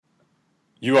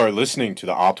You are listening to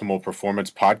the Optimal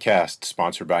Performance Podcast,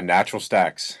 sponsored by Natural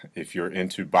Stacks. If you're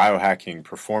into biohacking,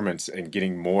 performance, and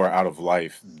getting more out of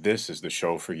life, this is the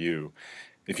show for you.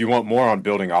 If you want more on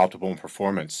building optimal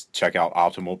performance, check out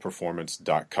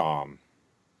optimalperformance.com.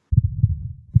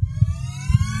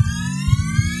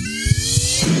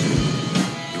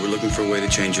 You were looking for a way to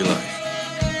change your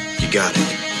life. You got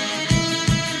it.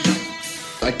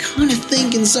 I kind of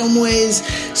think in some ways,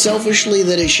 selfishly,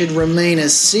 that it should remain a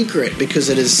secret because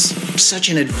it is such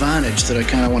an advantage that I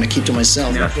kind of want to keep to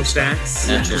myself. Natural Stacks.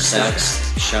 Natural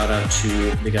Stacks. Shout out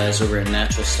to the guys over at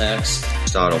Natural Stacks.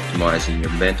 Start optimizing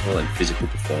your mental and physical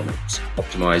performance.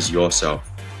 Optimize yourself.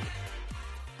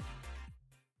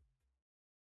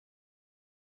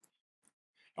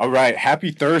 All right,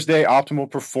 happy Thursday, Optimal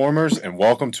Performers, and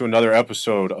welcome to another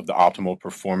episode of the Optimal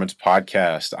Performance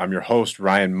Podcast. I'm your host,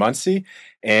 Ryan Muncie,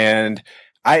 and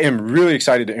I am really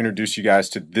excited to introduce you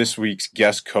guys to this week's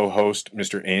guest co-host,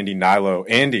 Mr. Andy Nilo.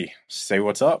 Andy, say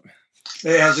what's up.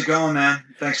 Hey, how's it going, man?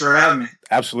 Thanks for having me.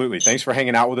 Absolutely. Thanks for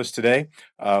hanging out with us today.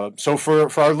 So for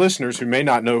our listeners who may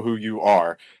not know who you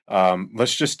are,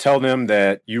 let's just tell them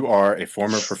that you are a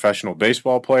former professional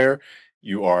baseball player,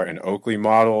 you are an Oakley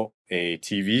model, a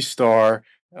TV star,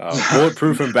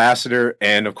 bulletproof ambassador,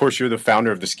 and of course, you're the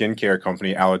founder of the skincare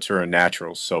company Alitura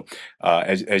Naturals. So,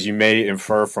 as you may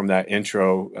infer from that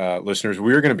intro, listeners,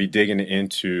 we're going to be digging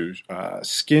into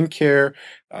skincare,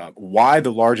 why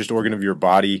the largest organ of your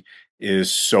body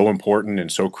is so important and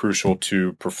so crucial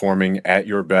to performing at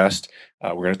your best.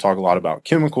 We're going to talk a lot about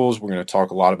chemicals. We're going to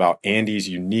talk a lot about Andy's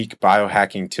unique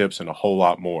biohacking tips and a whole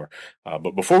lot more.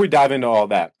 But before we dive into all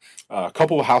that, a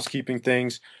couple of housekeeping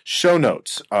things. Show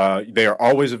notes. They are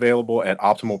always available at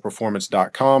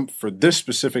optimalperformance.com. For this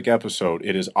specific episode,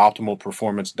 it is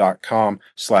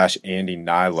optimalperformance.com/Andy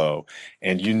Nilo.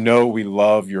 And you know we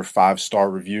love your 5-star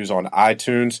reviews on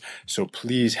iTunes. So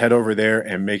please head over there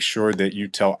and make sure that you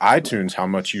tell iTunes how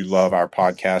much you love our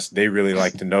podcast. They really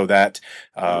like to know that.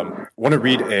 Want to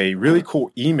read a really cool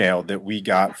email that we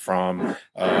got from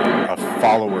a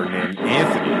follower named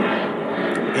Anthony.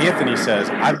 Anthony says,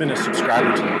 I've been a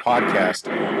subscriber to the podcast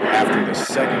after the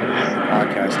second week the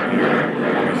podcast aired.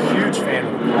 I'm a huge fan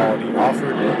of the quality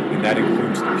offered, and that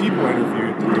includes the people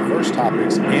interviewed, the diverse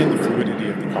topics, and the fluidity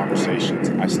of the conversations.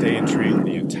 I stay intrigued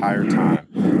the entire time.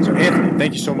 So, Anthony,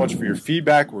 thank you so much for your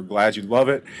feedback. We're glad you love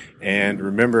it. And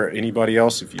remember, anybody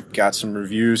else, if you've got some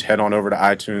reviews, head on over to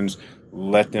iTunes.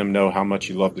 Let them know how much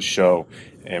you love the show.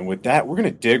 And with that, we're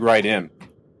going to dig right in.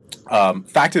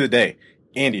 Fact of the day.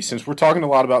 Andy, since we're talking a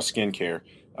lot about skincare,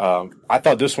 I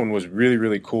thought this one was really,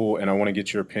 really cool, and I want to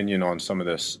get your opinion on some of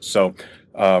this. So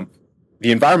the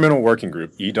Environmental Working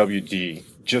Group, EWG,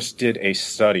 just did a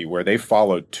study where they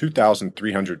followed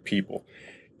 2,300 people,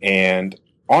 and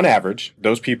on average,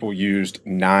 those people used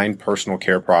 9 personal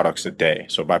care products a day.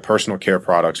 So by personal care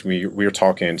products, we're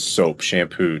talking soap,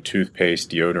 shampoo,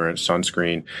 toothpaste, deodorant,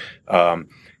 sunscreen,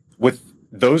 with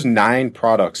those 9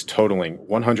 products totaling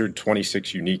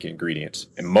 126 unique ingredients.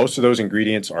 And most of those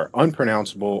ingredients are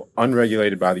unpronounceable,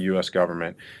 unregulated by the U.S.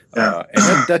 government.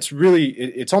 And that's really,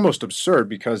 it's almost absurd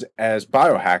because as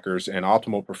biohackers and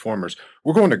optimal performers,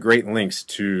 we're going to great lengths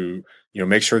to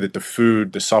make sure that the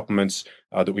food, the supplements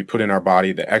that we put in our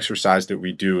body, the exercise that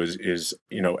we do is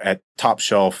at top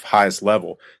shelf, highest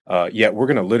level. Yet we're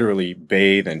going to literally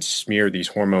bathe and smear these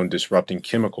hormone disrupting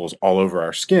chemicals all over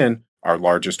our skin, our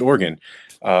largest organ.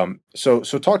 So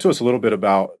talk to us a little bit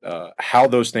about how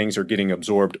those things are getting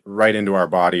absorbed right into our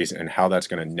bodies and how that's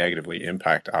going to negatively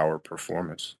impact our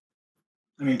performance.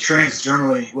 I mean,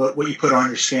 transdermally, what you put on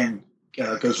your skin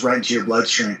goes right into your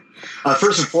bloodstream.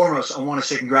 First and foremost, I want to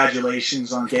say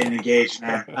congratulations on getting engaged,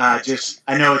 man. I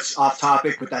know it's off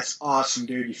topic, but that's awesome,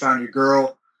 dude. You found your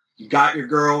girl, you got your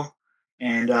girl,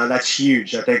 and that's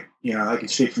huge. I think, I can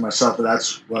speak for myself, but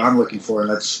that's what I'm looking for,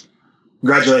 and that's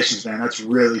congratulations, man. That's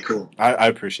really cool. I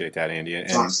appreciate that, Andy.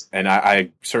 And, awesome. And I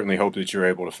certainly hope that you're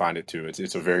able to find it too.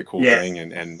 It's a very cool thing.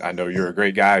 And I know you're a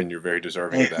great guy and you're very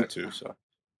deserving of that too. So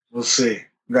we'll see.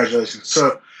 Congratulations.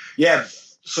 So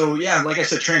like I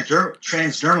said,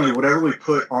 transdermally, whatever we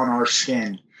put on our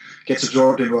skin gets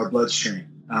absorbed into our bloodstream.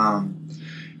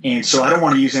 And so I don't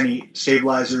want to use any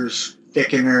stabilizers,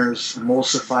 thickeners,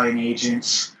 emulsifying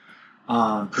agents,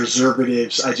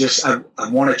 preservatives. I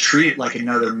want to treat it like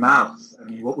another mouth. I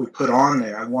mean, what we put on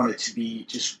there, I want it to be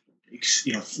just,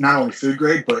 not only food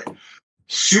grade, but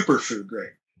super food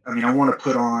grade. I mean, I want to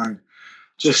put on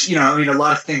just, a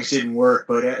lot of things didn't work,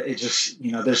 but it just,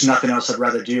 there's nothing else I'd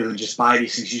rather do than just buy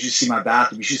these things. You should see my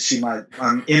bathroom. You should see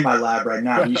I'm in my lab right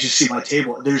now. You should see my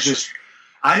table.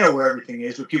 I know where everything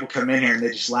is, but people come in here and they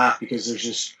just laugh because there's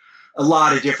just a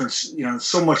lot of different,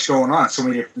 so much going on, so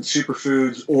many different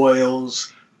superfoods,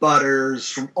 oils, butters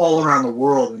from all around the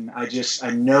world. And I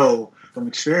know from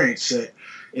experience that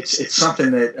it's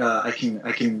something that I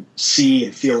can see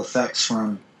and feel effects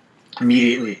from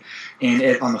immediately.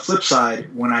 And on the flip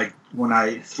side, when I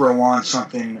throw on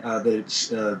something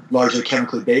that's largely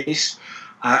chemically based,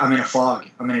 I'm in a fog.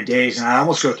 I'm in a daze, and I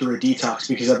almost go through a detox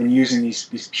because I've been using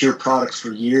these pure products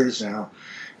for years now,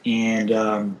 and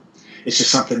it's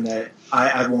just something that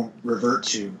I won't revert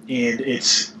to. And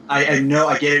I know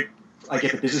I get it. I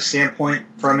get the business standpoint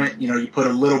from it. You put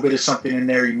a little bit of something in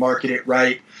there, you market it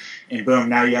right, and boom,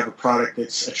 now you have a product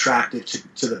that's attractive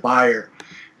to the buyer.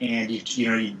 And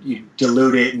you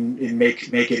dilute it and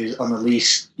make it on the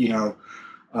least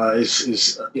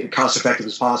as cost effective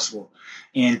as possible.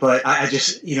 But I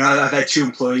just I've had 2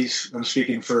 employees. I'm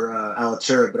speaking for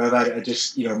Alitura, but I've had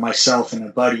myself and a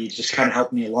buddy just kind of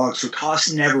helped me along. So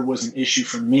cost never was an issue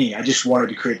for me. I just wanted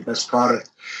to create the best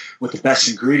product with the best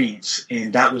ingredients,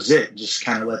 and that was it. Just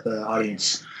kind of let the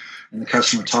audience and the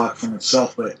customer talk from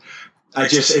itself. But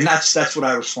and that's what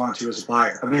I respond to as a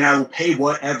buyer. I mean, I will pay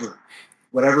whatever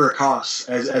it costs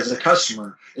as a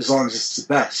customer, as long as it's the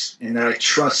best, and that I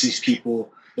trust these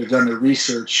people. They've done their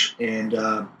research, and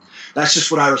that's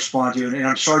just what I respond to. And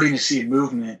I'm starting to see a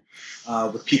movement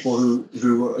with people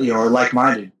who are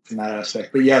like-minded from that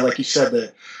aspect. But yeah, like you said,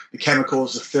 the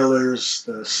chemicals, the fillers,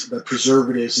 the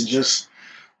preservatives, and just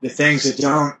the things that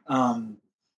don't,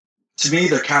 to me,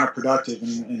 they're counterproductive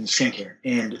in skincare.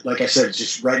 And like I said, it's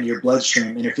just right in your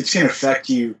bloodstream. And if it's going to affect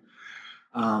you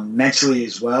mentally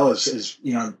as well as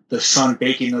the sun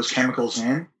baking those chemicals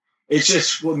in, it's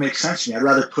just what makes sense to me. I'd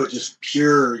rather put just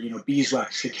pure,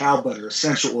 beeswax, cacao butter,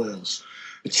 essential oils,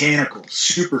 botanicals,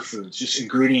 superfoods, just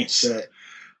ingredients that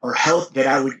are health that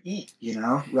I would eat,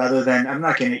 rather than I'm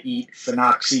not going to eat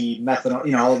phenoxy,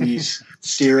 methanol, all these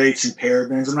stearates and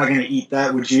parabens. I'm not going to eat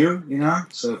that. Would you?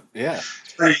 So yeah,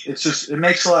 it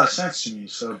makes a lot of sense to me.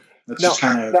 So that's just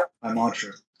kind of my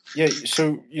mantra. Yeah.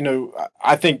 So,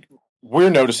 I think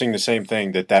we're noticing the same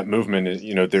thing, that movement is,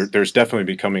 there's definitely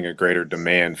becoming a greater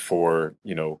demand for,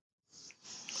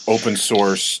 open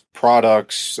source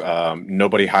products,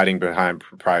 nobody hiding behind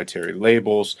proprietary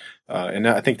labels. And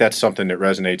I think that's something that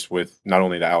resonates with not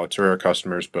only the Alitura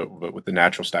customers, but with the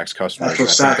Natural Stacks customers. Natural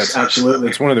Stacks, absolutely.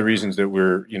 It's one of the reasons that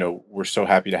we're so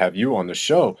happy to have you on the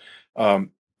show.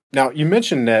 Now, you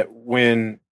mentioned that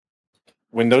when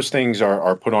those things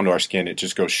are put onto our skin, it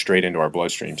just goes straight into our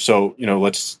bloodstream. So,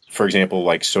 let's, for example,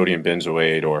 like sodium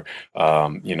benzoate or,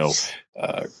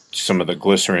 some of the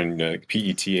glycerin,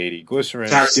 PET80 glycerin,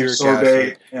 potassium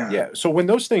sorbate. Yeah. So when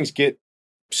those things get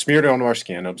smeared onto our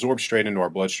skin, absorbed straight into our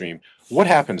bloodstream, what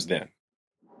happens then?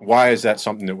 Why is that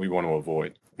something that we want to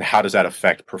avoid? And how does that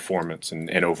affect performance and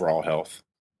overall health?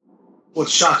 Well,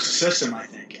 it shocks the system, I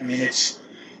think. I mean, it's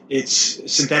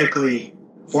synthetically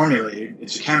formulated.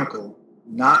 It's a chemical.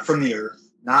 Not from the earth,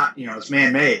 it's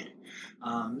man-made.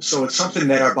 So it's something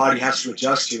that our body has to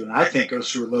adjust to, and I think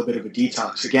goes through a little bit of a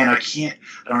detox. Again, I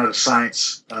don't have a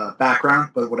science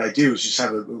background, but what I do is just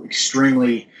have an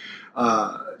extremely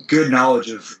good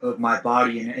knowledge of my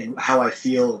body and how I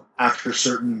feel after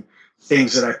certain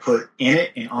things that I put in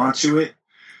it and onto it,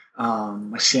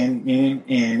 my skin, meaning,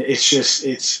 and I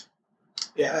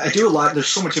do a lot. There's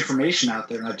so much information out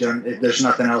there, and there's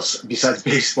nothing else besides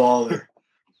baseball or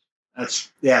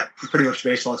that's pretty much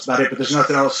baseball. That's about it. But there's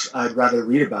nothing else I'd rather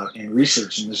read about and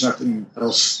research, and there's nothing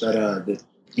else that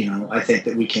I think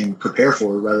that we can prepare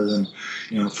for rather than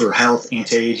for health,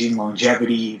 anti-aging,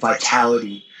 longevity,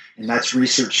 vitality, and that's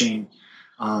researching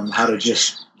how to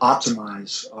just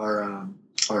optimize our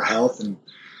health, and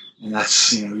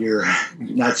that's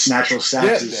that's Natural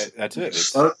Stacks. Yeah, that's it.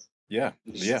 It's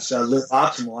Live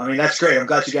Optimal. I mean, that's great. I'm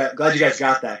glad you guys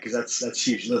got that, because that's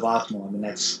huge. Live Optimal. I mean,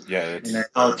 and then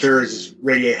Alitura is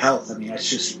Radiate Health. I mean, that's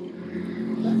just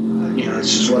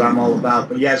it's just what I'm all about.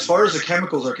 But yeah, as far as the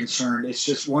chemicals are concerned, it's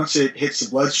just once it hits the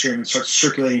bloodstream and starts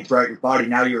circulating throughout your body,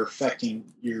 now you're affecting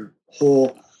your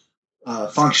whole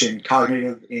function,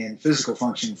 cognitive and physical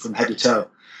function from head to toe.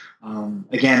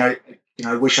 Again,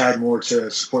 I wish I had more to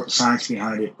support the science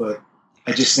behind it, but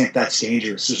I just think that's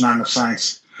dangerous. There's not enough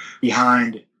science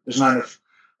behind. There's not enough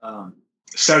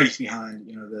studies behind.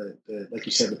 The like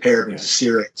you said, the parabens, the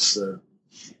stearates,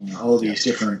 all these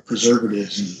different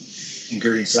preservatives and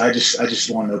ingredients that I just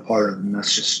want no part of, and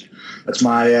that's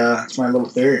my little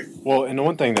theory. Well, and the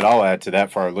one thing that I'll add to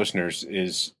that for our listeners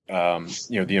is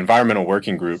the Environmental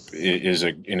Working Group is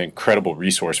an incredible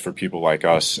resource for people like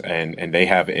us, and they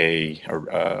have a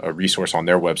resource on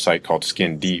their website called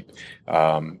Skin Deep.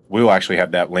 We'll actually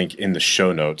have that link in the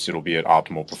show notes. It'll be at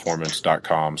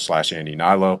optimalperformance.com/Andy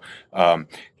Nilo.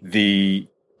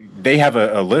 They have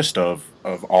a list of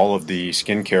all of the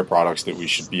skincare products that we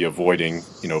should be avoiding,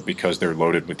 because they're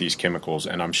loaded with these chemicals.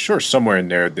 And I'm sure somewhere in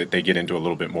there that they get into a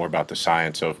little bit more about the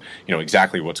science of,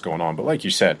 exactly what's going on. But like you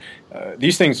said,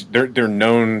 these things, they're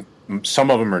known.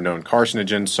 Some of them are known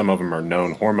carcinogens. Some of them are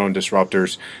known hormone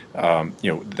disruptors.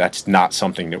 That's not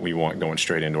something that we want going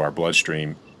straight into our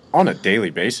bloodstream on a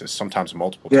daily basis, sometimes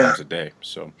multiple times a day.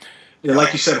 So, yeah,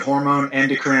 like you said, hormone,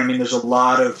 endocrine. I mean, there's a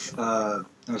lot of, I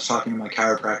was talking to my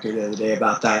chiropractor the other day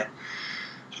about that.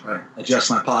 I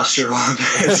adjust my posture while I'm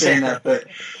saying that, but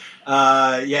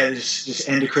just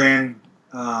endocrine,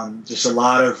 just a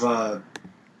lot of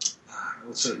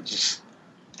just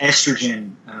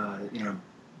estrogen,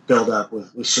 build up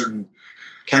with certain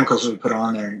chemicals that we put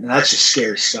on there, and that's just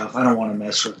scary stuff. I don't want to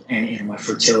mess with any my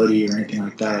fertility or anything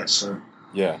like that. So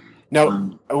yeah.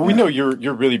 Now, we know you're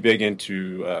really big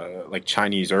into like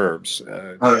Chinese herbs.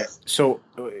 So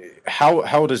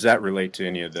how does that relate to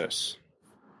any of this?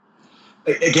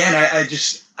 Again, I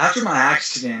just, after my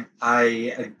accident,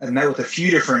 I met with a few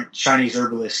different Chinese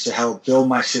herbalists to help build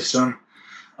my system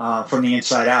from the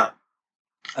inside out.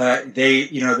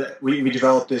 We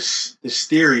developed this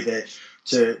theory that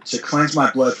to cleanse my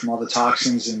blood from all the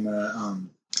toxins and the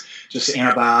just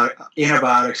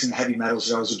antibiotics and the heavy metals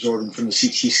that I was absorbing from the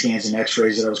CT scans and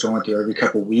X-rays that I was going through every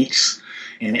couple of weeks,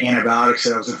 and the antibiotics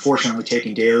that I was unfortunately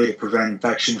taking daily to prevent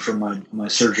infection from my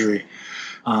surgery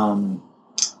to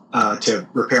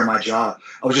repair my jaw.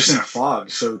 I was just in a fog.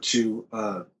 So to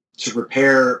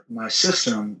repair my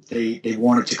system, they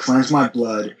wanted to cleanse my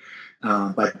blood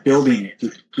by building it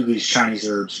through these Chinese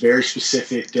herbs, very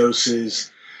specific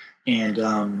doses, and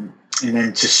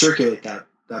then to circulate that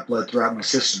blood throughout my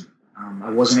system.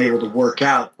 I wasn't able to work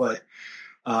out, but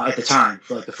at the time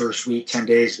for like the first week, 10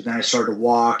 days, but then I started to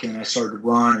walk, and then I started to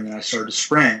run, and then I started to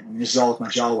sprint. I mean, this is all with my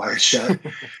jaw wired shut.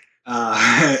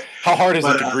 How hard is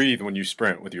it to breathe when you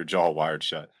sprint with your jaw wired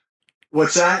shut?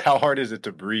 What's that? How hard is it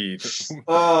to breathe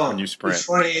when you sprint? It's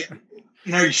funny.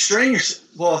 You strain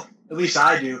well, at least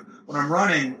I do. When I'm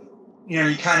running,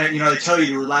 you kind of, they tell you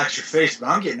to relax your face, but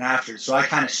I'm getting after it. So I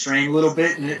kind of strain a little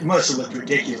bit, and it must have looked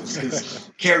ridiculous because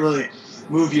you can't really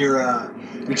move your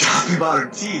top and bottom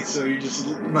teeth. So I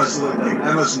must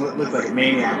have looked like a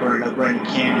maniac running up Brendan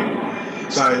Canyon.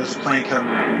 Sorry, there's a plane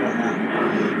coming right now.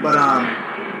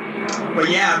 But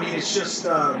yeah, I mean, it's just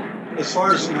as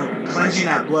far as cleansing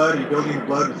that blood and building the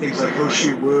blood with things like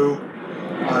Hoshu Wu,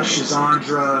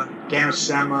 Shizandra,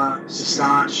 Ganoderma,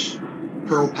 Sistanch,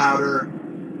 Pearl Powder,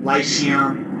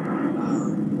 Lycium,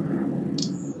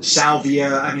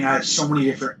 Salvia. I mean, I have so many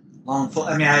different I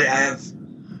have.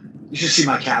 You should see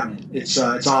my cabinet. It's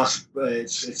awesome. But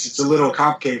it's a little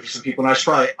complicated for some people, and I should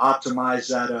probably optimize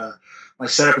that my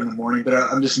setup in the morning. But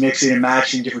I'm just mixing and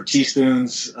matching different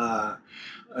teaspoons,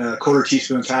 quarter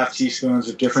teaspoons, half teaspoons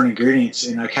of different ingredients,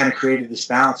 and I kind of created this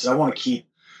balance that I want to keep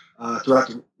throughout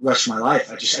the rest of my life.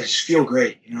 I just feel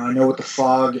great. I know the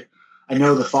fog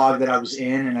that I was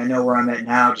in, and I know where I'm at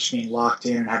now, just being locked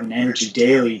in and having energy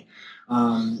daily.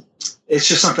 It's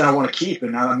just something I want to keep,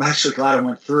 and I'm actually glad I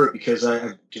went through it because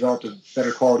I developed a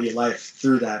better quality of life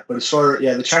through that. But as far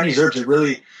the Chinese herbs, they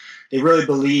really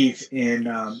believe in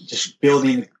just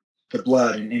building the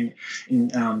blood and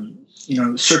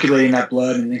circulating that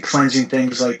blood and then cleansing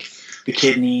things like the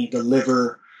kidney, the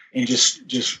liver, and just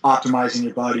optimizing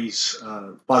your body's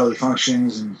bodily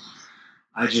functions. And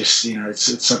I just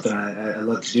it's something I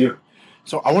love to do.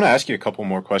 So I want to ask you a couple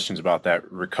more questions about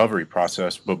that recovery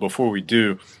process, but before we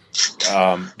do,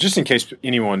 just in case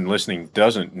anyone listening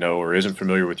doesn't know or isn't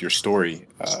familiar with your story,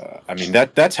 I mean,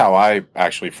 that's how I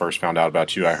actually first found out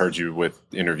about you. I heard you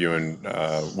interviewing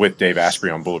with Dave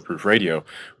Asprey on Bulletproof Radio,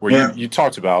 where you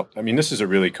talked about, I mean, this is a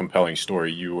really compelling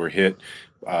story. You were hit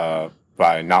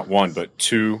by not one, but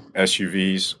two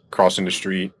SUVs crossing the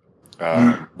street,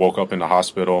 woke up in the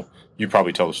hospital. You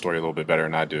probably tell the story a little bit better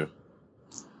than I do.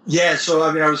 Yeah, so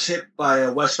I mean, I was hit by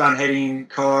a westbound heading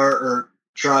car or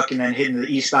truck, and then hit into the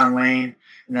eastbound lane,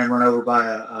 and then run over by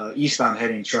a eastbound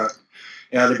heading truck.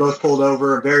 Yeah, they both pulled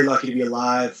over. I'm very lucky to be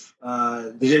alive.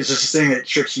 There's just a thing that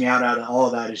trips me out of all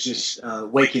of that is just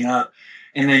waking up,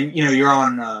 and then you're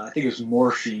on I think it was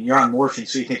morphine. You're on morphine,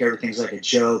 so you think everything's like a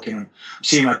joke. And I'm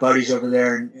seeing my buddies over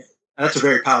there, and that's a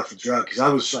very powerful drug because I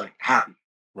was like happy.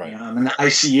 Right. I'm in the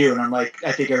ICU, and I'm like,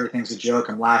 I think everything's a joke.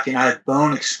 I'm laughing. I had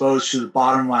bone exposed to the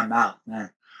bottom of my mouth, man.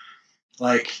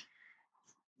 Like,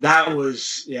 that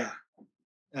was,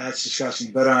 That's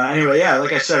disgusting. But anyway, yeah,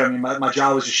 like I said, I mean, my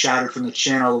jaw was just shattered from the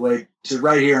chin all the way to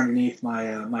right here underneath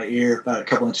my ear, about a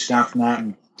couple inches down from that.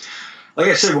 And like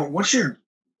I said, once you're,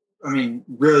 I mean,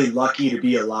 really lucky to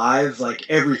be alive, like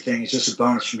everything is just a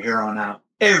bonus from here on out.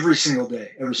 Every single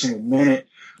day, every single minute.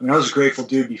 I mean, I was a grateful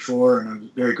dude before, and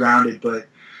I'm very grounded, but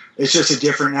it's just a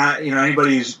different,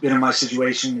 anybody who's been in my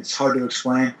situation, it's hard to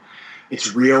explain.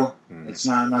 It's real. It's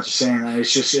not, I'm not just saying that.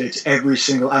 It's every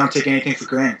single, I don't take anything for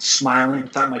granted. Smiling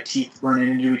without my teeth running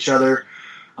into each other,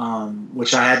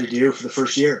 which I had to do for the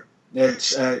first year.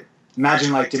 It's,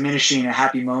 imagine like diminishing a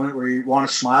happy moment where you want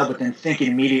to smile, but then thinking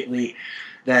immediately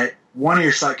that one of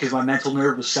your side, because my mental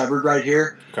nerve was severed right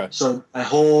here. Okay. So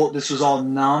this was all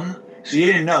numb. So you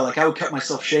didn't know, like I would cut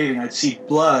myself shaving, I'd see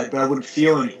blood, but I wouldn't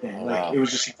feel anything. It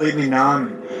was just completely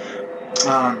numb.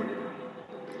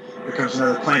 Here comes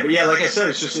another plane. But yeah, like I said,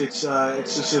 it's just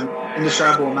an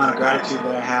indescribable amount of gratitude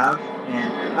that I have,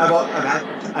 and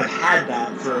I've had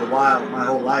that for a while, my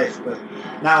whole life, but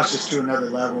now it's just to another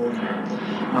level.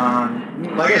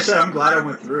 And, like I said, I'm glad I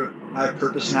went through it. I have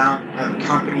purpose now. I have a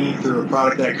company through a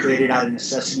product that I created out of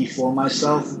necessity for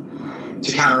myself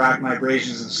to counteract my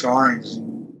abrasions and scarring,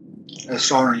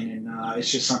 and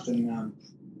it's just something.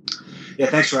 Yeah,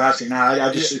 thanks for asking. Now,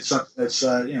 it's something that's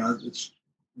it's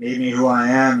made me who I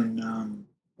am, and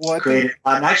created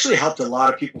and actually helped a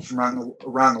lot of people from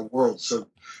around the world. So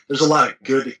there's a lot of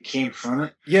good that came from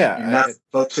it. Yeah, and that's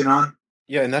focusing on.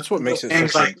 Yeah, and that's what makes it.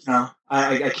 Things like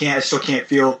I still can't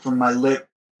feel from my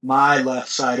left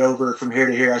side over from here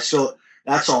to here.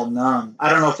 That's all numb. I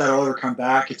don't know if that'll ever come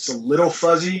back. It's a little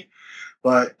fuzzy,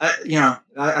 but I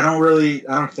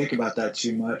don't think about that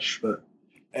too much. But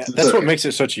that's what makes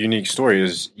it such a unique story.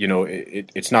 Is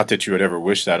it's not that you would ever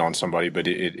wish that on somebody, but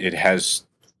it has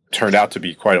turned out to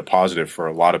be quite a positive for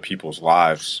a lot of people's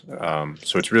lives.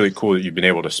 So it's really cool that you've been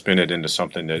able to spin it into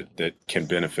something that can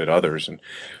benefit others. And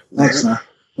thanks, man.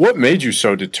 What made you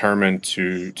so determined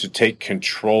to take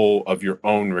control of your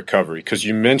own recovery? Because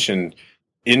you mentioned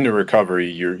in the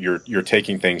recovery, you're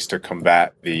taking things to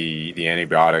combat the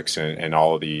antibiotics and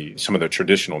all of some of the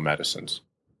traditional medicines.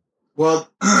 Well,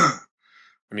 I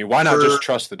mean, why not just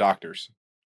trust the doctors?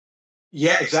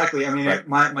 Yeah, exactly. I mean, right.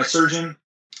 my surgeon,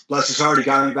 bless his heart, he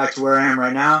got me back to where I am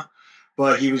right now,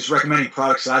 but he was recommending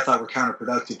products that I thought were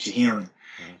counterproductive to healing.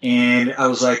 And I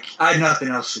was like, I had nothing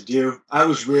else to do. I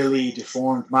was really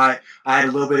deformed. I had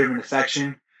a little bit of an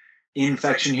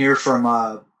infection here from,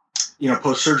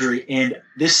 post-surgery. And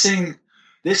this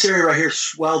area right here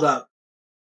swelled up.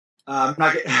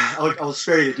 I'll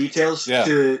spare you the details. Yeah.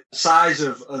 To the size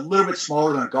of a little bit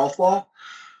smaller than a golf ball.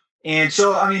 And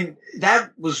so, I mean,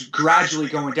 that was gradually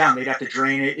going down. They'd have to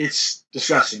drain it. It's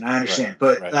disgusting. I understand.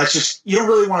 Right. But that's just, you don't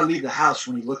really want to leave the house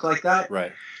when you look like that.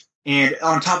 Right. And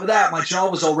on top of that, my jaw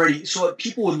was already, so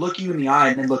people would look you in the eye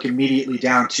and then look immediately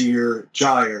down to your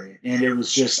jaw area. And it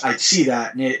was just, I'd see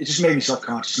that and it just made me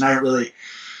self-conscious. And I didn't really,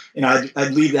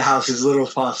 I'd leave the house as little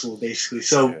as possible, basically.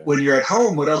 So when you're at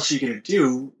home, what else are you going to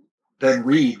do than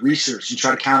read, research, and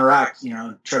try to counteract,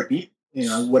 try to beat,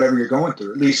 whatever you're going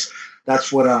through. At least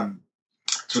that's what I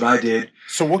did.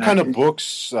 So what kind of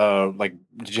books,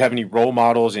 did you have any role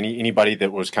models, anybody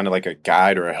that was kind of like a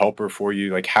guide or a helper for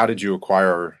you? Like, how did you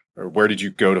acquire or where did you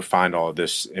go to find all of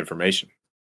this information?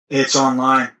 It's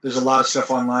online. There's a lot of stuff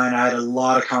online. I had a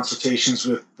lot of consultations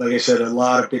with, like I said, a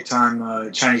lot of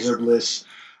big-time Chinese herbalists,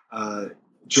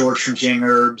 George from Jing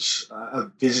Herbs.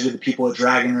 I've visited the people at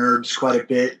Dragon Herbs quite a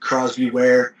bit. Crosby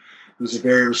Ware, who's a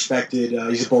very respected,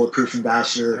 he's a Bulletproof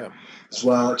ambassador as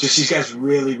well. Just these guys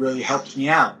really, really helped me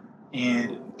out.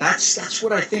 And that's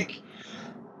what I think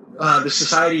the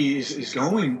society is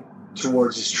going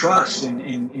towards, is trust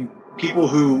and people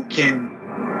who can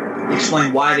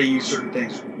explain why they use certain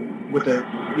things with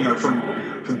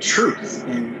from truth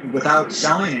and without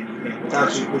selling anything,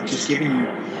 without just giving you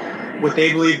what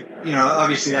they believe.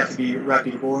 Obviously they have to be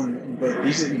reputable, but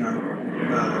these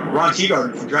Ron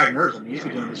Teagarden from Dragon Herbs, I mean, he's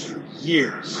been doing this for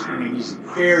years. I mean, he's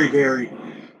very, very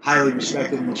highly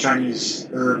respected in the Chinese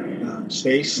herb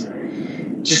space,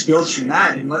 and just builds from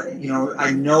that. And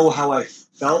I know how I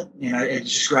felt, and I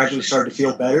just gradually started to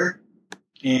feel better.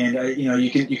 And you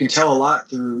can tell a lot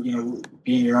through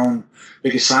being your own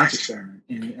biggest science experiment.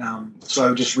 And so I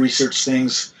would just research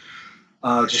things.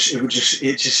 When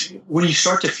you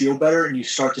start to feel better and you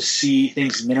start to see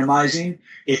things minimizing,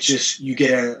 you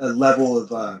get a level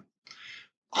of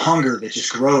hunger that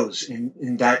just grows,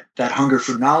 and that hunger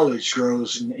for knowledge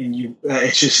grows, and you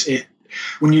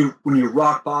when you're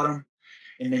rock bottom,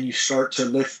 and then you start to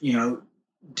lift,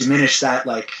 diminish that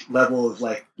like level of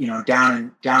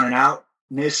down and out.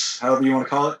 organic-ness, however you want to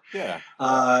call it. Yeah.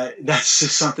 That's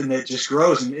just something that just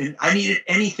grows. And I needed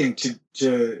anything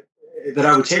that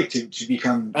I would take to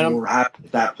become more happy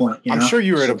at that point. I'm sure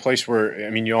you were at a place where, I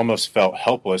mean, you almost felt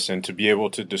helpless, and to be able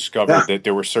to discover that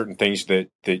there were certain things that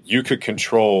you could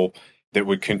control that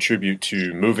would contribute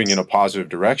to moving in a positive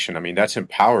direction. I mean, that's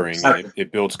empowering. Exactly. It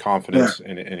builds confidence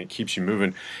and it keeps you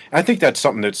moving. And I think that's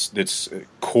something that's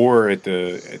core at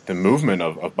the movement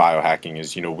of biohacking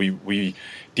is, you know, we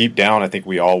deep down, I think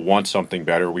we all want something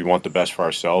better. We want the best for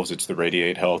ourselves. It's the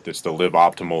radiate health. It's the live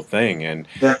optimal thing. And,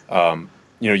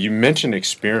 you know, you mentioned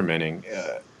experimenting.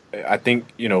 I think,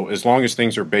 you know, as long as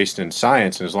things are based in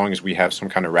science and as long as we have some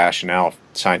kind of rationale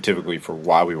scientifically for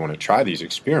why we want to try these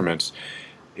experiments,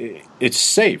 it's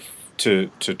safe to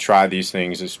try these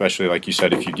things, especially like you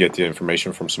said, if you get the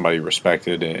information from somebody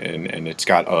respected and it's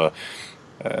got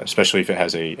especially if it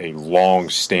has a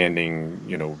long-standing,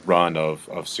 you know, run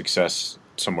of success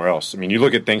somewhere else. I mean, you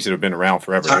look at things that have been around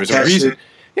forever. There's a reason.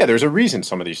 Yeah, there's a reason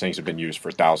some of these things have been used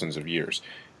for thousands of years.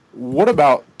 What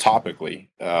about topically?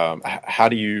 How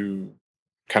do you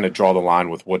kind of draw the line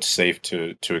with what's safe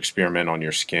to experiment on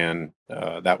your skin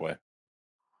that way?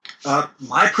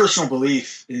 My personal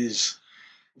belief is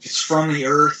if it's from the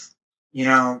earth, you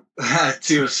know,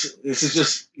 this is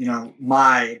just, you know,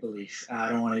 my belief. I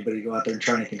don't want anybody to go out there and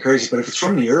try anything crazy, but if it's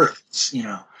from the earth, it's, you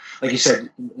know, like you said,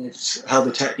 it's held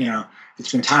you know,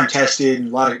 it's been time tested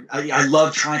and I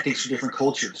love trying things from different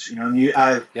cultures, you know, and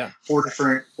I have 4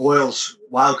 different oils,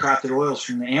 wildcrafted oils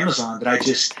from the Amazon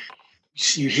that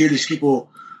you hear these people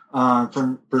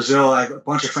from Brazil. I have a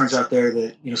bunch of friends out there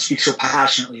that, you know, speak so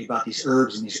passionately about these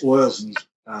herbs and these oils and these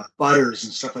butters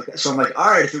and stuff like that. So I'm like, all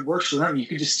right, if it works for them, you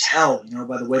can just tell, you know,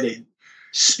 by the way they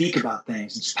speak about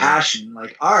things. It's passion.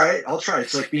 Like, all right, I'll try it.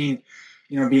 It's like being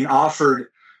offered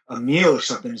a meal or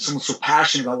something. Someone's so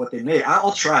passionate about what they made.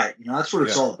 I'll try it. You know, that's what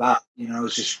it's all about. You know,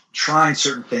 it's just trying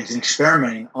certain things and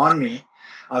experimenting on me.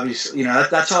 Obviously, you know,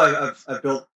 that's how I've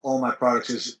built all my products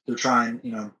is they're trying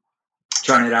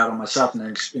it out on myself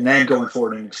and then going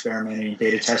forward and experimenting and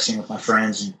beta testing with my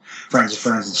friends and friends of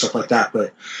friends and stuff like that.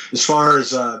 But as far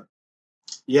as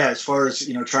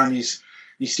you know, trying these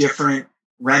different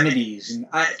remedies, and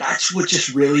that's what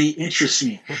just really interests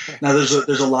me. Now there's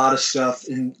a lot of stuff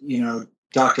in, you know,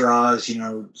 Dr. Oz, you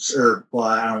know,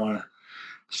 I don't want to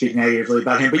speak negatively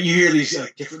about him, but you hear these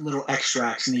like different little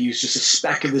extracts and they use just a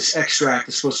speck of this extract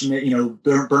that's supposed to make, you know,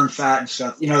 burn fat and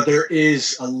stuff. You know, there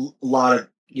is a lot of,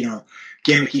 you know,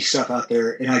 gimmicky stuff out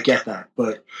there, and I get that.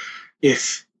 But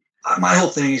if my whole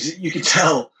thing is, you can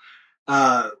tell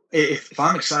if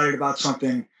I'm excited about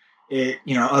something,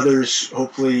 you know, others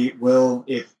hopefully will.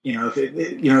 If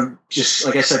it, you know, just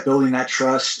like I said, building that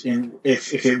trust, and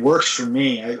if it works for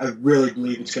me, I really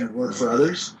believe it's going to work for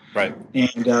others. Right.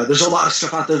 And there's a lot of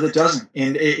stuff out there that doesn't.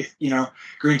 And if, you know,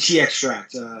 green tea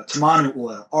extract, tamanu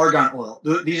oil, argan oil,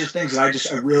 these are things that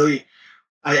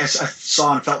I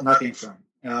saw and felt nothing from.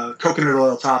 Coconut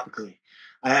oil topically,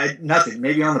 nothing.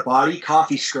 Maybe on the body,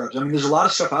 coffee scrubs. I mean, there's a lot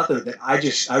of stuff out there that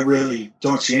I really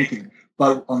don't see anything.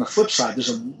 But on the flip side, there's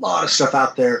a lot of stuff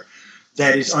out there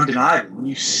that is undeniable. When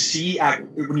you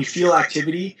feel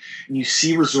activity and you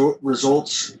see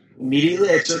results immediately,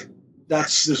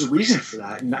 there's a reason for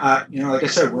that. And you know, like I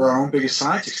said, we're our own biggest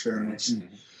science experiments.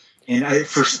 And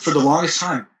for the longest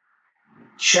time,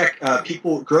 check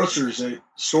grocers at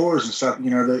stores and stuff. You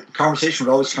know, the conversation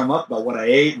would always come up about what I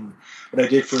ate and what I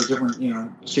did for different, you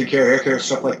know, skincare, hair care,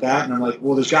 stuff like that. And I'm like,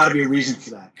 well, there's got to be a reason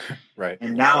for that. Right.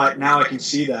 And now I can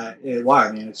see that why.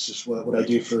 I mean, it's just what I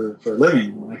do for a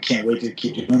living. I can't wait to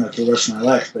keep doing that for the rest of my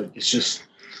life. But it's just,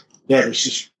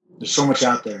 there's so much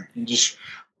out there, and just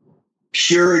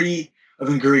purity of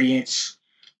ingredients.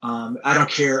 I don't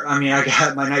care. I mean, I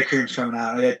got my night creams coming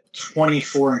out. I got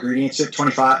 24 ingredients,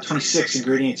 26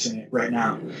 ingredients in it right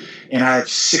now. And I have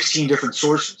 16 different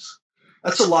sources.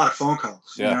 That's a lot of phone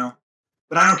calls, you know,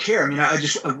 but I don't care. I mean,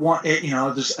 I want it, you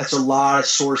know, that's a lot of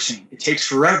sourcing. It takes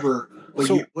forever. What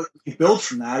you build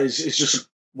from that is just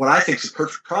what I think is a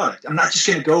perfect product. I'm not just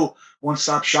going to go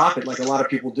one-stop shop it like a lot of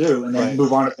people do and then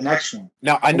move on to the next one.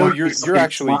 Now, I know you're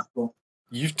actually...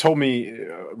 You've told me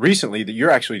recently that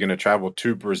you're actually going to travel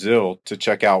to Brazil to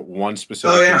check out one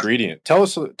specific ingredient. Tell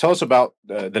us about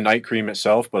the night cream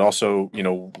itself, but also, you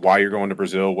know, why you're going to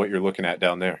Brazil, what you're looking at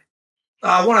down there.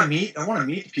 I want to meet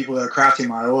the people that are crafting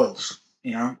my oils.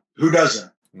 You know, who does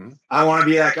that? Mm-hmm. I want to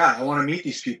be that guy. I want to meet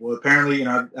these people. Apparently, you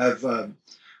know, I have a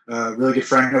really good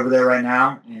friend over there right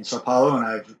now in Sao Paulo, and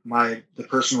I have the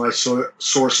person who I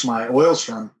source my oils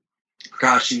from,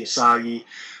 Prakashi, Asagi,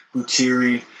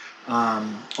 Butiri.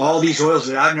 All these oils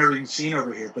that I've never even seen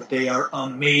over here, but they are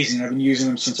amazing. I've been using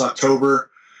them since October.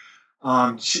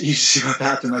 You see my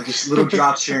bathroom, like just little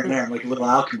drops here and there. I'm like a little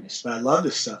alchemist, but I love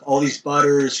this stuff. All these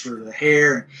butters for the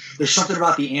hair. There's something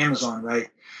about the Amazon, right?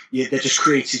 That just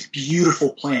creates these beautiful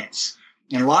plants.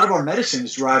 And a lot of our medicine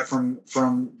is derived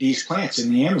from these plants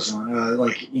in the Amazon,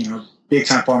 big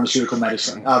time pharmaceutical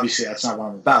medicine. Obviously, that's not what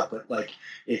I'm about, but like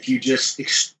if you just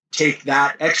take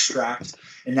that extract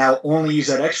and now only use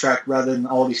that extract rather than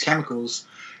all these chemicals,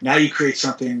 now you create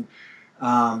something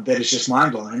that is just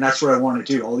mind blowing. And that's what I want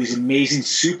to do. All these amazing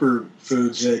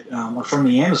superfoods that are from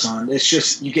the Amazon. It's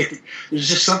just there's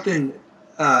just something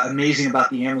amazing about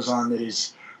the Amazon that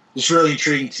is just really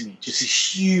intriguing to me. Just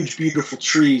these huge, beautiful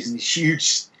trees and these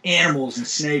huge animals and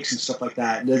snakes and stuff like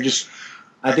that. And they're just,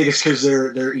 I think it's because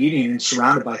they're eating and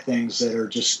surrounded by things that are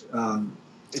just.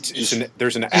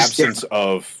 There's an absence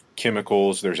of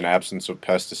chemicals. There's an absence of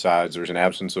pesticides. There's an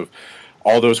absence of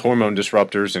all those hormone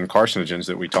disruptors and carcinogens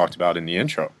that we talked about in the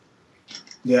intro.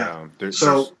 Yeah. I want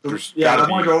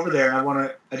to go over there.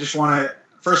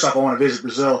 First off, I want to visit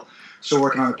Brazil. Still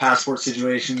working on the passport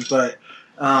situation, but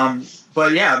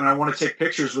yeah, I mean, I want to take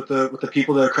pictures with the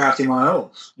people that are crafting my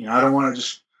oils. I don't want to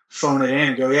just phone it in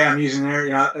and go, yeah, I'm using their.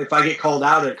 If I get called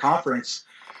out at a conference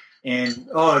and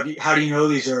how do you know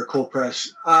these are cold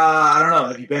press? I don't know.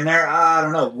 Have you been there? I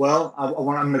don't know. Well, I'm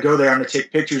going to go there. I'm going to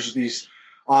take pictures of these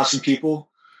awesome people,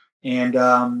 and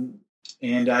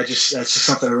that's just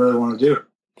something I really want to do.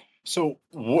 So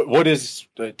what is?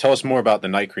 Tell us more about the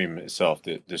night cream itself.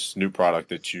 This new product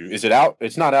that is it out?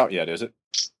 It's not out yet, is it?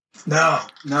 No,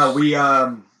 we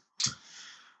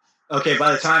okay,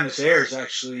 by the time this airs,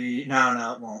 actually,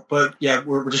 no, it won't. But yeah,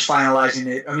 we're just finalizing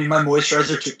it. I mean, my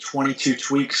moisturizer took 22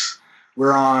 tweaks.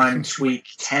 We're on tweak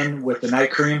 10 with the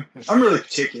night cream. I'm really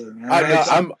particular,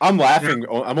 man. I'm laughing.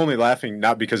 I'm only laughing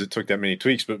not because it took that many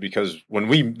tweaks, but because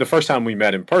the first time we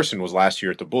met in person was last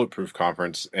year at the Bulletproof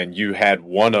Conference, and you had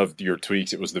one of your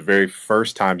tweaks. It was the very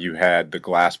first time you had the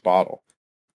glass bottle,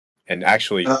 and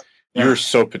actually. You're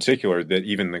so particular that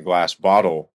even the glass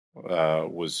bottle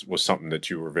was something that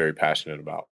you were very passionate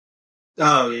about.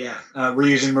 Oh, yeah. We're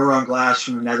using Maroon glass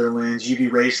from the Netherlands. UV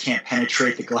rays can't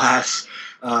penetrate the glass.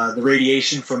 The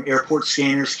radiation from airport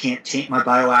scanners can't taint my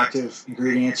bioactive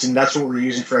ingredients, and that's what we're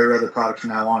using for every other product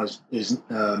from now on is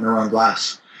Maroon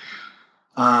glass.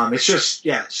 I'm going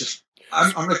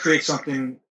to create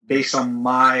something based on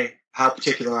how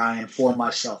particular I am for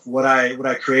myself. What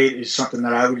I create is something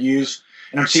that I would use.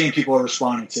 And I'm seeing people are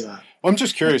responding to that. Well, I'm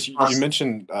just curious. You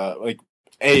mentioned,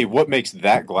 what makes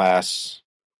that glass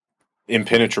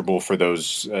impenetrable for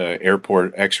those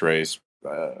airport X-rays,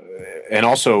 and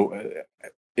also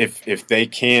if they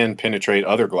can penetrate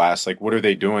other glass, like what are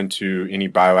they doing to any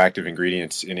bioactive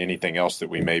ingredients in anything else that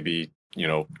we may be,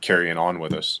 carrying on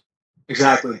with us?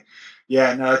 Exactly.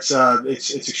 Yeah. No, it's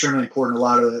extremely important. A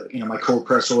lot of my cold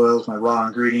press oils, my raw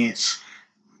ingredients,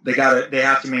 they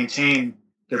have to maintain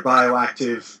their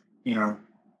bioactive,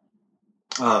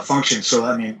 function. So,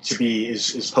 I mean, to be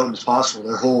as potent as possible.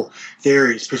 Their whole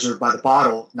theory is preserved by the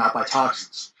bottle, not by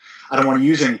toxins. I don't want to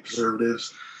use any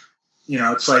preservatives.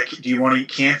 It's like, do you want to eat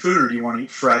canned food or do you want to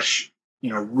eat fresh,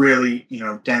 really,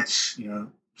 dense,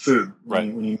 food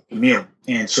when you eat a meal?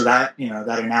 And so that,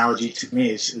 that analogy to me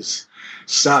is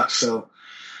stuck. So,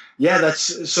 yeah,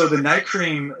 so the night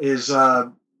cream is,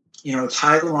 it's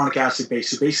hyaluronic acid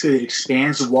based. So basically it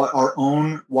expands our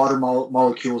own water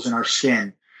molecules in our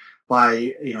skin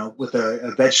by, with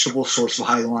a vegetable source of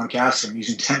hyaluronic acid. I'm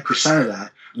using 10% of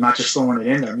that. I'm not just throwing it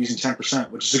in there. I'm using 10%,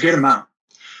 which is a good amount.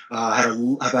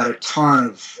 I've had a ton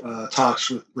of talks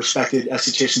with respected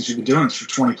estheticians who've been doing this for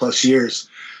 20 plus years.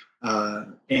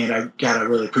 And I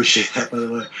really appreciate that, by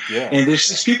the way. Yeah. And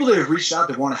there's people that have reached out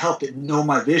that want to help, that know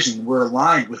my vision. We're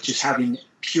aligned with just having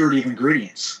purity of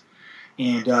ingredients.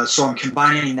 And so I'm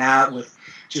combining that with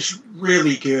just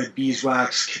really good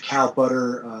beeswax, cacao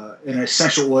butter, an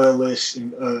essential oil list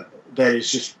that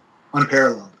is just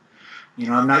unparalleled.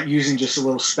 I'm not using just a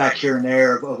little speck here and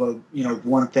there of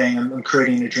one thing. I'm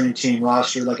creating a dream team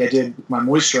roster like I did with my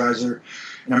moisturizer,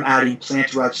 and I'm adding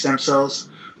plant-derived stem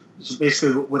cells. So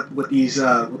basically what these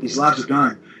labs have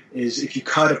done is, if you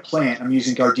cut a plant, I'm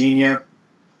using gardenia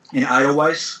and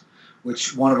Edelweiss,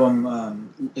 which one of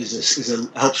them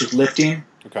helps with lifting.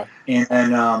 Okay. And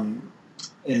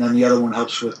then the other one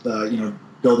helps with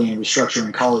building and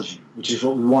restructuring collagen, which is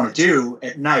what we want to do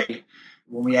at night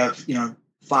when we have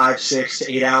 5, 6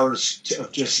 to 8 hours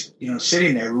of just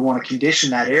sitting there. We want to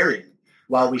condition that area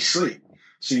while we sleep,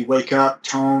 so you wake up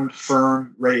toned,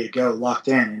 firm, ready to go, locked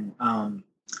in. And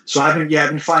so I've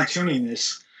been fine tuning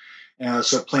this.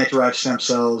 So plant-derived stem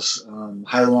cells,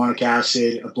 hyaluronic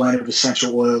acid, a blend of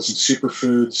essential oils and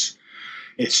superfoods,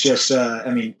 It's just,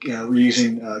 we're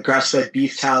using grass-fed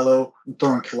beef tallow. I'm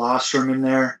throwing colostrum in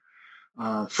there.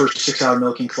 First 6-hour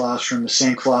milking colostrum, the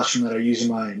same colostrum that I use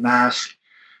in my mask.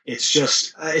 It's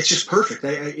just perfect.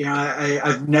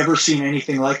 I've never seen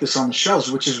anything like this on the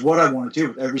shelves, which is what I want to do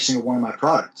with every single one of my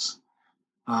products.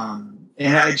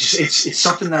 It's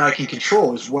something that I can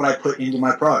control is what I put into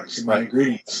my products and my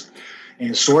ingredients and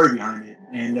the story behind it.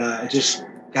 And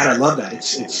I love that.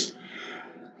 It's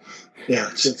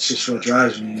just what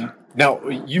drives me. You know? Now,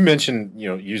 you mentioned,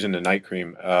 using the night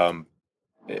cream.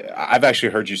 I've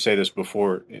actually heard you say this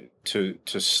before, to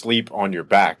sleep on your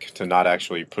back, to not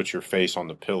actually put your face on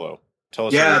the pillow. Tell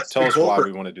us why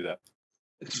we want to do that.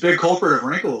 It's a big culprit of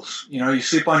wrinkles. You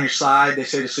sleep on your side. They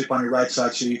say to sleep on your right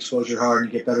side so you expose your heart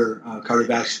and you get better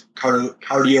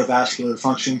cardiovascular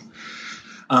function.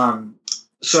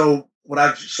 So what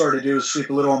I've started to do is sleep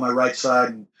a little on my right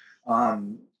side,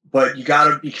 but you got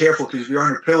to be careful because if you're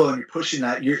on your pillow and you're pushing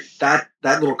that,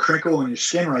 that little crinkle in your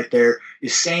skin right there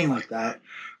is staying like that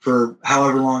for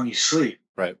however long you sleep.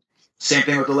 Right. Same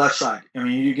thing with the left side. I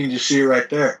mean, you can just see it right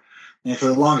there. And for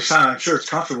the longest time, I'm sure it's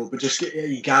comfortable, but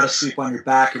you got to sleep on your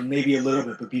back and maybe a little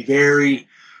bit, but be very,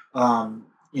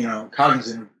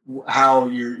 cognizant of how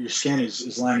your skin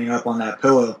is lining up on that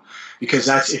pillow, because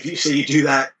if you say you do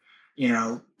that,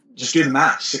 just do the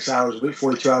math, 6 hours a week,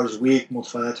 42 hours a week,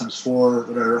 multiply that times 4,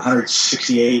 whatever,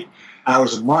 168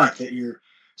 hours a month that you're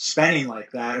spending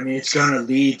like that. I mean, it's going to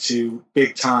lead to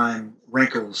big time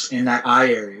wrinkles in that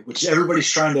eye area, which everybody's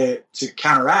trying to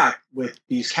counteract with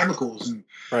these chemicals and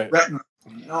retinol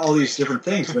and all these different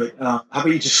things. But how about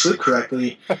you just sleep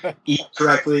correctly, eat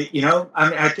correctly? I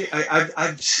mean, I think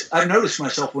I've noticed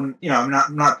myself when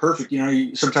I'm not perfect.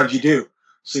 Sometimes you do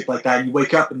sleep like that, and you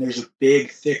wake up and there's a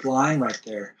big thick line right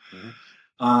there.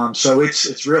 Mm-hmm. So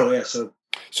it's real, yeah. So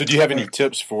do you have any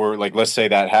tips for, like, let's say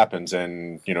that happens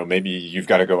and, maybe you've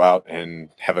got to go out and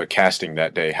have a casting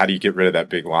that day. How do you get rid of that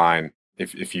big line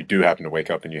if you do happen to wake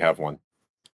up and you have one?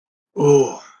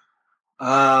 Oh, if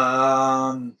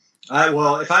I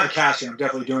have a casting, I'm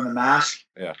definitely doing the mask.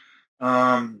 Yeah.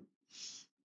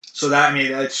 So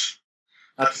that's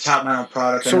the top metal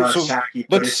product. I know it's tacky,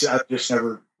 but I've just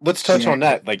never. Let's touch on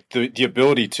that, like the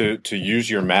ability to use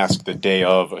your mask the day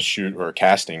of a shoot or a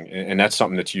casting, and that's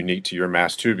something that's unique to your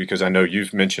mask too, because I know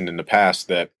you've mentioned in the past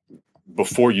that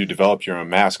before you develop your own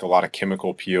mask, a lot of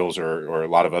chemical peels or a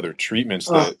lot of other treatments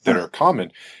that are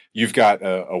common, you've got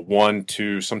a 1,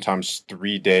 2, sometimes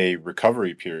 3-day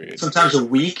recovery period. Sometimes a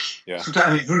week. Yeah.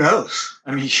 Sometimes, who knows?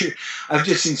 I mean, I've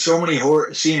just seen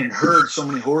seen and heard so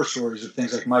many horror stories of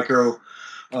things like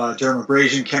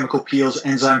dermabrasion, chemical peels,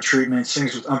 enzyme treatments,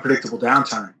 things with unpredictable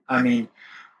downtime. I mean,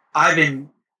 I've been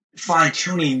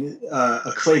fine-tuning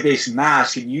a clay-based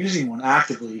mask and using one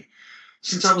actively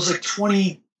since I was like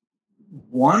 21,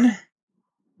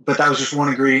 but that was just one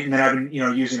ingredient. And then I've been,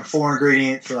 using a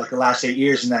 4-ingredient for like the last 8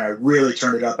 years, and then I really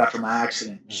turned it up after my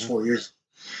accident, just 4 years.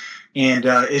 And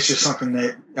it's just something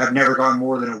that I've never gone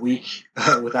more than a week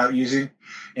without using,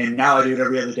 and now I do it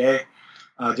every other day.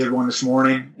 Did one this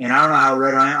morning, and I don't know how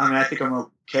red I am. I mean, I think I'm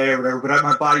okay or whatever, but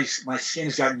my skin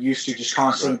has gotten used to just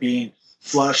constantly being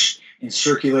flushed and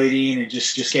circulating and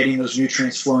just getting those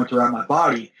nutrients flowing throughout my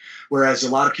body. Whereas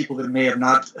a lot of people that may have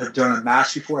not have done a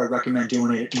mask before, I recommend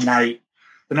doing it the night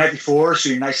before, so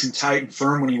you're nice and tight and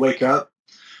firm when you wake up,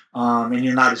 and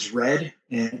you're not as red.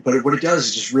 But what it does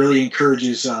is just really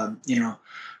encourages, the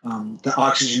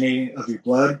oxygenating of your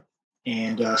blood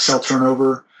and cell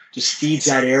turnover. Just feeds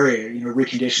that area,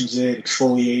 reconditions it,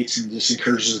 exfoliates, and just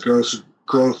encourages the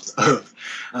growth of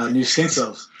new skin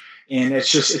cells. And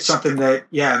it's something that,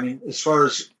 as far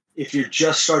as if you're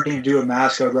just starting to do a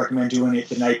mask, I would recommend doing it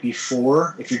the night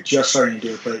before if you're just starting to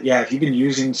do it. But yeah, if you've been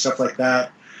using stuff like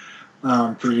that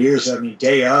for years,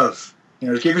 day of,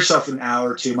 give yourself an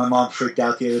hour or two. My mom freaked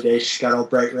out the other day. She got all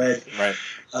bright red. Right.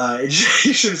 You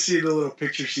should have seen the little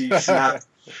picture she snapped.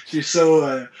 She's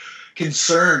so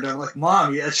concerned. I'm like,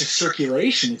 Mom, that's just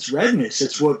circulation. It's redness.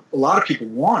 It's what a lot of people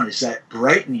want, is that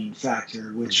brightening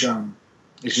factor, which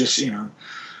is just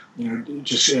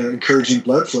encouraging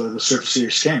blood flow to the surface of your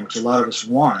skin, which a lot of us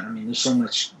want. I mean, there's so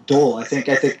much dull. I think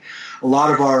a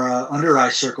lot of our under eye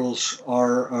circles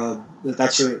are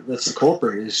that's the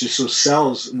culprit. It's just those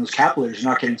cells and those capillaries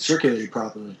not getting circulated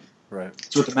properly. Right.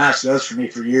 That's what the mask does for me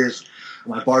for years.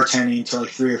 My bartending until like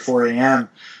 3 or 4 a.m.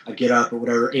 I get up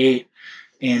at 8.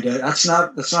 And that's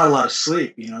not a lot of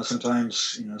sleep,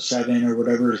 sometimes, 7 or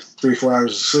whatever, 3-4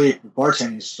 hours of sleep.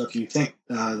 Bartending stuff, you think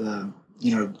the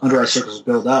under eye circles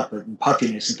build up and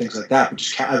puffiness and things like that, but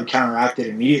just I would counteract it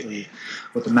immediately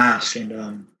with the mask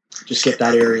and just get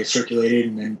that area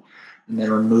circulated and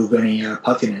then remove any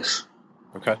puffiness.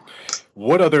 Okay.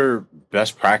 What other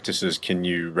best practices can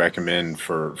you recommend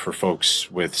for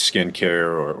folks with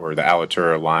skincare or the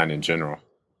Alitura line in general?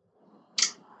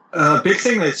 A big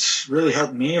thing that's really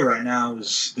helped me right now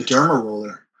is the derma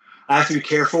roller. I have to be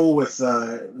careful with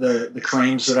the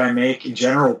claims that I make in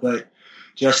general, but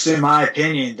just in my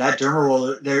opinion, that derma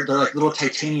roller, they're like little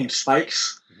titanium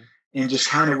spikes, and just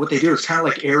kind of what they do is kind of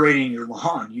like aerating your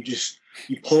lawn.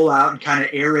 You pull out and kind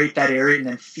of aerate that area, and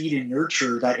then feed and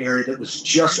nurture that area that was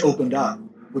just opened up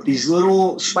with these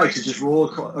little spikes that just roll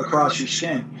across your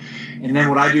skin. And then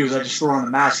what I do is I just throw on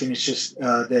the mask, and it's just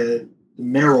the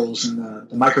minerals and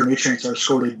the micronutrients are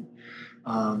escorted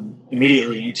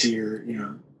immediately into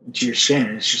your skin.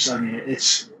 And it's just, I mean,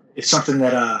 it's something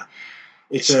that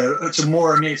it's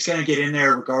going to get in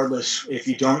there regardless if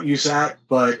you don't use that,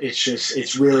 but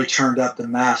it's really turned up the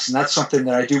mass. And that's something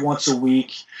that I do once a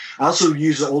week. I also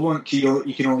use the old one.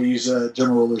 You can only use derma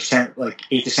rollers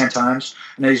 8 to 10 times.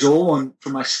 And I use the old one for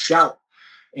my scalp.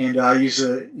 And I use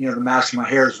the mask in my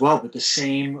hair as well, but it's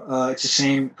the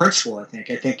same principle. I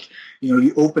think,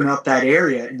 you open up that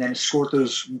area and then escort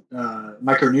those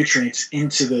micronutrients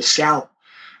into the scalp,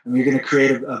 and you're going to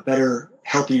create a better,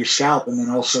 healthier scalp, and then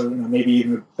also, maybe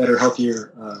even a better,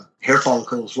 healthier hair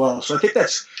follicle as well. So I think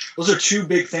those are two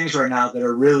big things right now that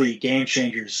are really game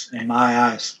changers in my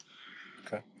eyes.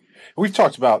 Okay. We've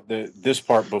talked about this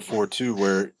part before too,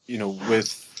 where,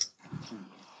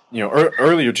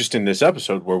 earlier just in this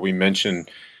episode where we mentioned,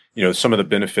 some of the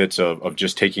benefits of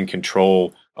just taking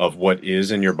control of what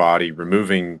is in your body,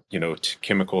 removing,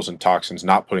 chemicals and toxins,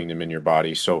 not putting them in your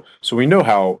body. So we know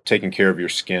how taking care of your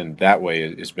skin that way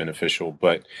is beneficial.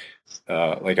 But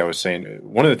like I was saying,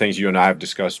 one of the things you and I have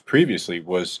discussed previously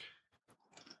was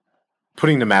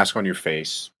putting the mask on your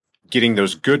face, getting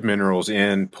those good minerals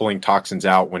in, pulling toxins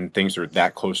out when things are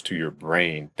that close to your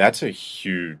brain. That's a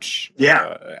huge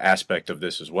aspect of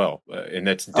this as well. And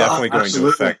that's definitely going to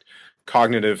affect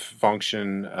cognitive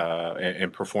function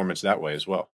and performance that way as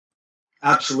well.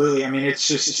 Absolutely. I mean, it's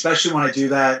just, especially when I do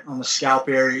that on the scalp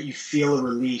area, you feel a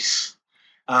release.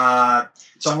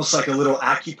 It's almost like a little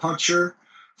acupuncture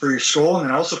for your skull, and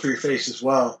then also for your face as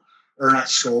well. Or not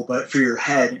skull, but for your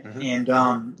head. Mm-hmm. And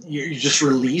you're just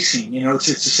releasing. It's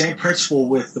the same principle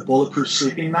with the bulletproof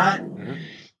sleeping mat. Mm-hmm.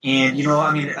 And,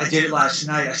 I did it last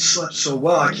night. I slept so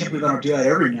well. I can't believe I don't do that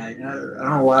every night. I don't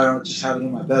know why I don't just have it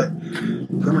in my bed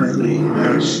permanently.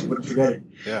 I just wouldn't forget it.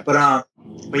 Yeah. But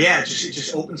yeah, it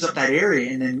just opens up that area.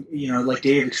 And then, like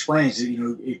Dave explains,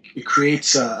 it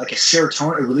creates like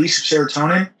a release of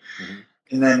serotonin, mm-hmm.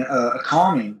 and then a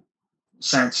calming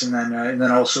sense. And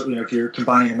then also, if you're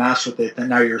combining the mask with it, then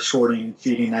now you're escorting and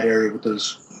feeding that area with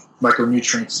those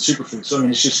micronutrients and superfoods. So,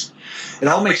 it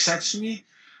all makes sense to me.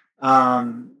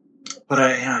 But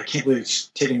I can't believe it's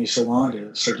taking me so long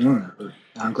to start doing that. But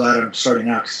I'm glad I'm starting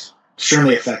now because it's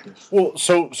extremely effective. Well,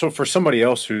 so for somebody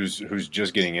else who's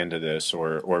just getting into this,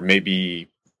 or maybe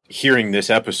hearing this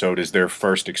episode is their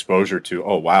first exposure to,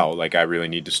 oh wow, like I really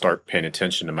need to start paying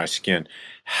attention to my skin.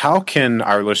 How can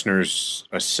our listeners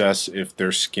assess if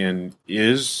their skin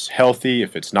is healthy,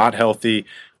 if it's not healthy?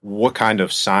 What kind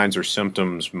of signs or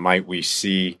symptoms might we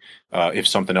see if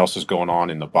something else is going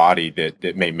on in the body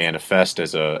that may manifest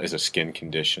as a skin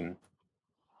condition?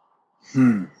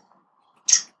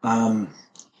 I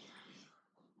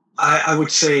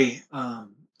would say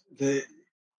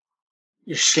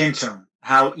your skin tone,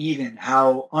 how even,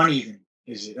 how uneven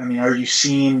is it? Are you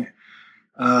seeing,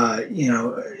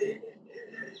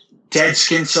 dead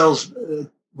skin cells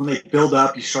when they build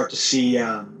up? You start to see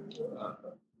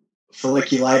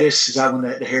folliculitis. Is that when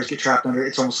the hairs get trapped under?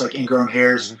 It's almost like ingrown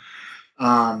hairs.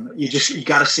 Mm-hmm. You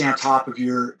got to stay on top of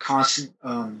your constant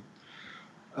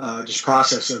just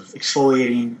process of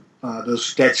exfoliating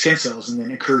those dead skin cells and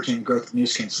then encouraging the growth of new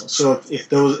skin cells. So if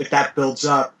that builds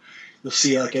up, you'll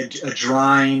see like a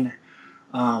drying,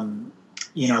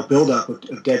 buildup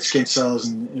of dead skin cells,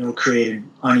 and it'll create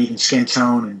an uneven skin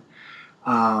tone.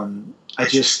 And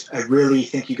I really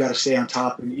think you got to stay on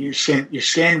top of your skin. Your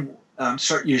skin.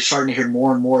 You're starting to hear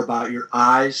more and more about your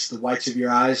eyes, the whites of your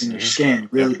eyes, and mm-hmm. your skin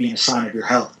really being a sign of your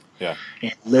health. Yeah.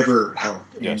 And liver health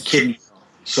and kidney health.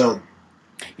 So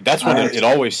that's when it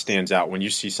always stands out when you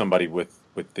see somebody with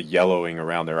the yellowing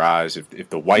around their eyes.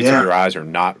 If the whites of your eyes are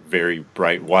not very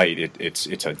bright white,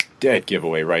 it's a dead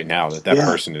giveaway right now that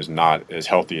person is not as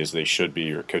healthy as they should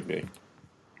be or could be.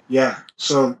 Yeah.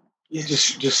 So you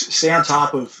just stay on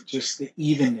top of just the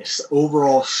evenness, the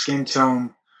overall skin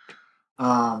tone.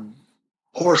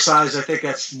 Pore size, I think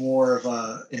that's more of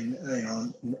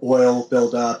an oil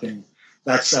buildup, and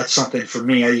that's something for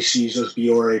me. I used to use those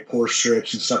Biore pore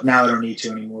strips and stuff. Now I don't need to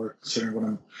anymore, considering what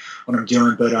I'm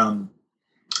doing. But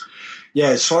Yeah,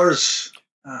 as far as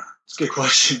it's a good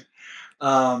question,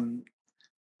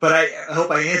 but I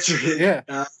hope I answered it.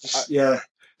 Yeah. Yeah.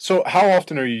 So how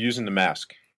often are you using the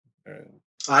mask?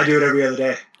 I do it every other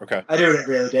day. Okay. I do it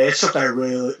every other day. It's something I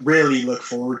really, really look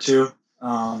forward to.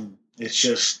 It's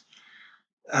just,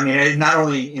 I mean, not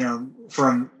only,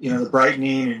 from, the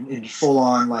brightening and full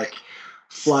on like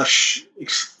flush,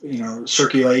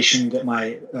 circulation that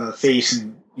my face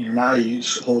and, now I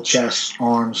use whole chest,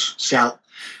 arms, scalp.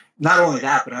 Not only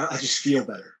that, but I just feel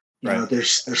better. Right.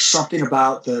 There's something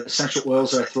about the essential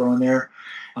oils that I throw in there.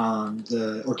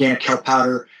 The organic kelp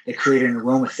powder that create an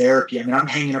aromatherapy. I mean, I'm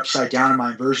hanging upside down on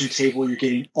my inversion table. You're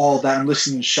getting all that. I'm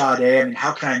listening to Sade. I mean,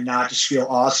 how can I not just feel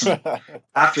awesome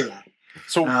after that?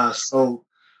 So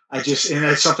I just, and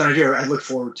it's something I do. I look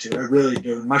forward to. I really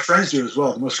do. And my friends do as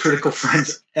well. The most critical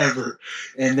friends ever.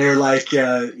 And they're like,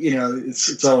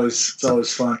 it's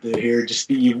always fun to hear just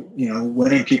be,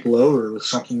 winning people over with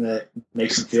something that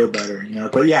makes them feel better,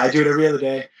 But yeah, I do it every other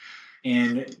day.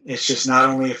 And it's just not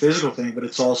only a physical thing, but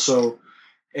it's also,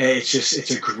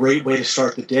 it's a great way to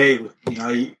start the day with,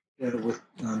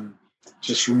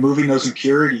 just removing those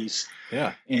impurities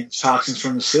and toxins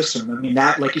from the system. I mean,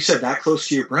 that, like you said, that close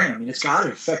to your brain. I mean, it's got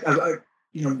to affect, a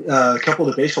couple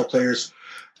of the baseball players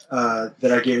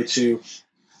that I gave it to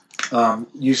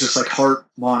use this like heart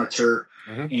monitor,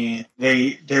 and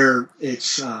their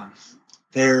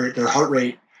heart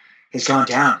rate has gone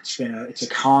down. It's a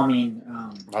calming.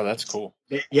 Oh, that's cool.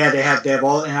 They have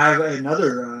all, and I have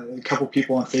a couple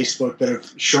people on Facebook that have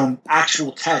shown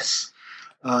actual tests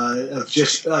of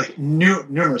just like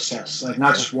numerous tests, like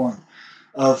not just one,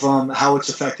 of how it's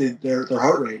affected their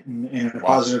heart rate in a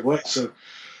positive way. So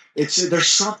there's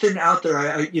something out there.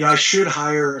 I should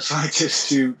hire a scientist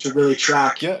to really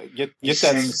track. Get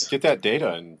that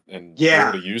data and be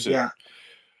able to use it. Yeah.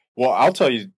 Well, I'll tell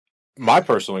you my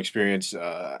personal experience.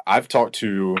 I've talked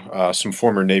to some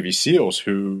former Navy SEALs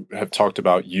who have talked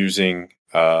about using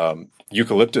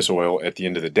eucalyptus oil at the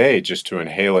end of the day just to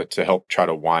inhale it to help try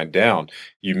to wind down.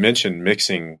 You mentioned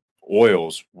mixing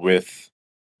oils with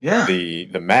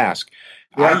the mask.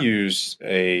 Yeah. I use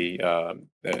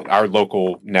our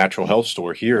local natural health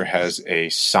store here has a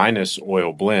sinus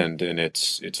oil blend, and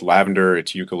it's lavender,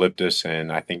 it's eucalyptus,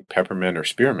 and I think peppermint or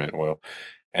spearmint oil.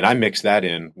 And I mix that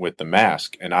in with the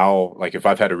mask. And I'll, like, if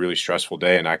I've had a really stressful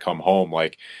day and I come home,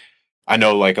 like, I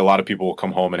know, like, a lot of people will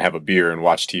come home and have a beer and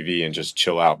watch TV and just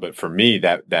chill out. But for me,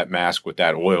 that mask with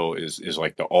that oil is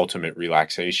like the ultimate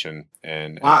relaxation.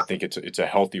 And I think it's a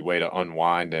healthy way to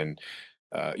unwind. And,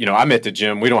 I'm at the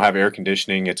gym. We don't have air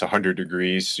conditioning. It's 100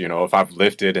 degrees. If I've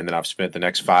lifted and then I've spent the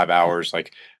next 5 hours,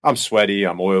 like, I'm sweaty,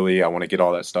 I'm oily, I want to get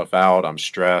all that stuff out, I'm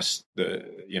stressed,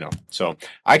 so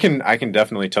I can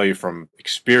definitely tell you from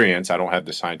experience. I don't have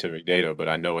the scientific data, but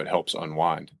I know it helps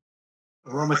unwind.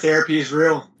 Aromatherapy is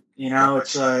real.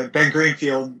 It's Ben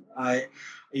Greenfield.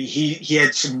 He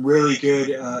had some really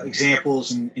good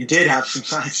examples and did have some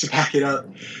science to back it up.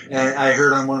 And I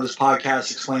heard on one of his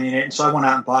podcasts explaining it. And so I went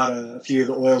out and bought a few of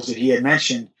the oils that he had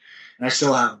mentioned, and I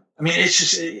still have them. I mean,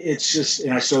 it's just,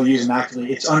 and I still use them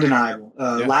actively. It's undeniable.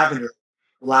 Lavender,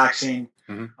 relaxing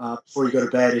before you go to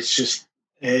bed. It's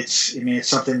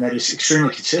something that is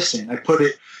extremely consistent. I put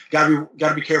it, got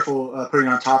to be careful putting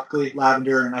it on topically,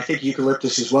 lavender, and I think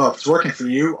eucalyptus as well. If it's working for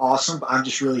you, awesome. But I'm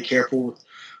just really careful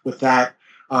with that.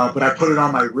 But I put it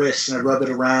on my wrist and I rub it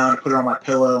around, put it on my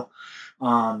pillow.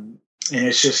 And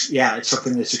it's just, it's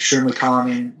something that's extremely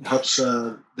calming, helps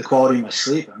the quality of my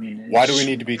sleep. I mean, why do we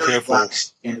need to be careful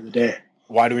at the end of the day?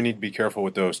 Why do we need to be careful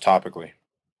with those topically?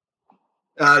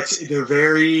 They're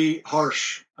very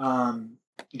harsh.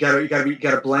 You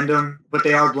gotta blend them, but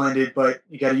they are blended, but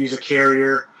you gotta use a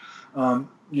carrier. You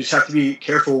just have to be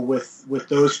careful with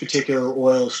those particular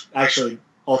oils. Actually,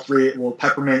 all three,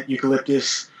 peppermint,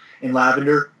 eucalyptus, and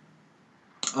lavender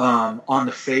on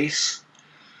the face.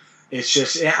 It's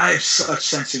just, I have such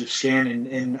sensitive skin,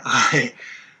 and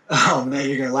oh man,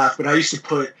 you're gonna laugh, but I used to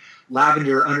put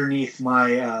lavender underneath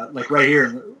my like right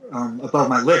here above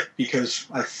my lip, because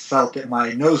I felt that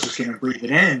my nose was gonna breathe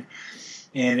it in,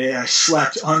 and I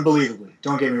slept unbelievably,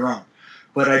 don't get me wrong,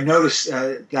 but I noticed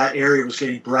that area was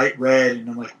getting bright red, and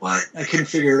I'm like, what? I couldn't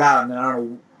figure it out. And then I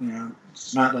don't know,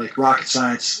 it's not like rocket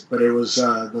science, but it was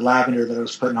the lavender that I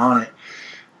was putting on it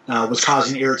was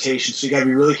causing irritation. So you got to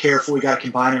be really careful. You got to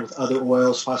combine it with other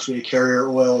oils, possibly a carrier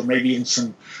oil, or maybe even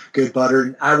some good butter.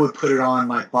 And I would put it on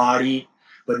my body,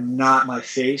 but not my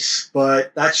face.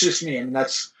 But that's just me. I mean,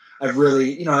 I've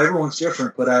really, everyone's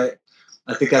different, but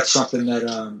I think that's something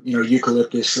that,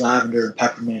 eucalyptus, lavender, and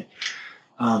peppermint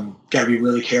got to be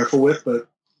really careful with. But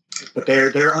but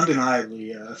they're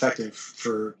undeniably effective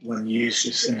for when used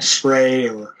just in a spray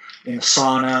or in a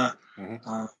sauna,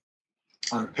 on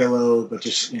a pillow, but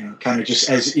just kind of just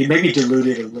as it maybe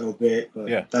diluted a little bit.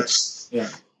 But that's.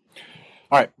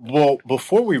 All right. Well,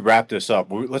 before we wrap this up,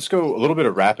 let's go a little bit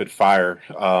of rapid fire.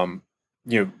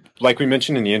 Like we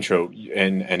mentioned in the intro,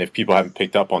 and if people haven't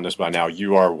picked up on this by now,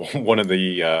 you are one of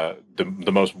the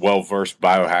most well-versed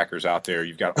biohackers out there.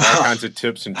 You've got all kinds of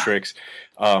tips and tricks.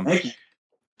 Thank you.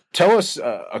 Tell us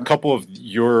a couple of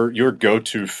your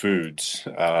go-to foods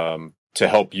to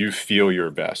help you feel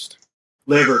your best.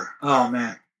 Liver. Oh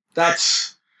man,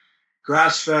 that's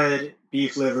grass-fed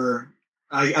beef liver.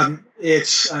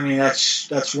 That's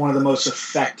one of the most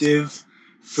effective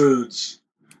foods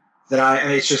that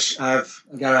I've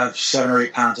got to have 7 or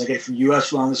 8 pounds. I get it from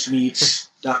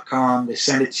uswellnessmeats.com. They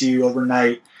send it to you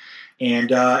overnight.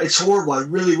 And it's horrible. I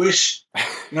really wish,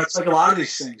 it's like a lot of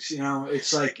these things,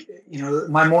 it's like,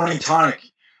 my morning tonic.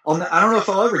 I don't know if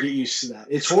I'll ever get used to that.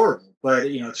 It's horrible, but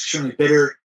it's extremely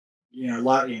bitter, a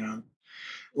lot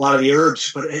of the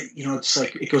herbs, but it's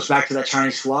like, it goes back to that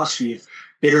Chinese philosophy of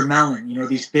bitter melon,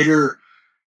 these bitter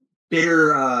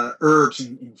herbs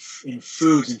in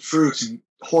foods and fruits and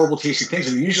horrible tasting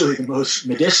things are usually the most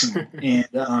medicinal.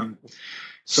 And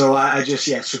so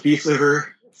so beef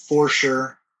liver for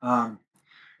sure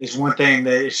is one thing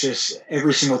that it's just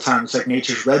every single time it's like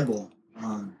nature's Red Bull.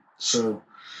 So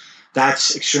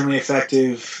that's extremely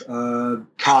effective.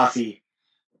 Coffee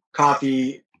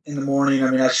in the morning. I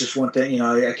mean, that's just one thing,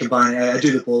 I combine it. I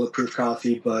do the bulletproof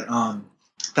coffee, but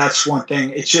that's one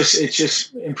thing. It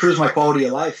just improves my quality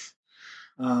of life.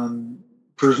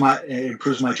 Improves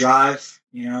my drive.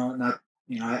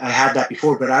 I had that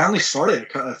before, but I only started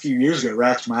a few years ago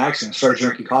right after my accident. I started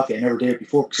drinking coffee. I never did it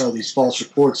before because all these false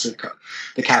reports that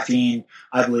the caffeine,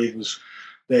 I believe, was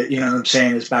that, what I'm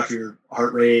saying, is bad for your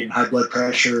heart rate and high blood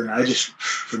pressure. And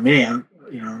for me, I'm,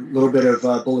 a little bit of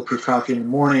bulletproof coffee in the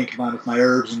morning combined with my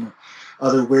herbs and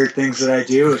other weird things that I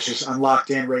do. It's just, I'm locked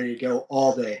in, ready to go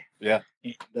all day. Yeah.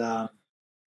 And,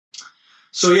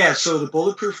 so the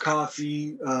bulletproof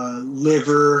coffee,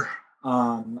 liver,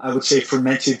 I would say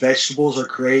fermented vegetables are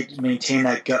great to maintain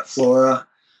that gut flora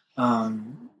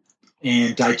and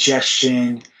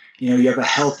digestion. You have a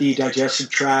healthy digestive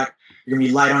tract. You're going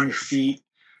to be light on your feet,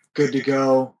 good to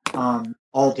go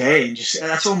all day. And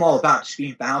that's what I'm all about, just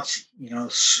being bouncy,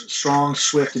 strong,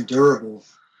 swift, and durable,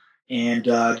 and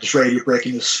just ready to break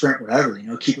into a sprint, whatever,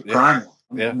 keep it primal.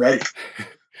 I'm ready.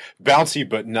 Bouncy,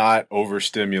 but not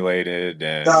overstimulated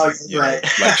and right.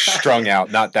 like strung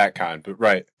out. Not that kind, but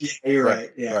right. Yeah, you're right.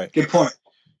 Yeah, right. Good point.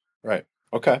 Right.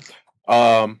 Okay.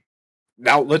 Now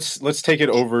let's take it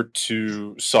over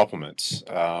to supplements.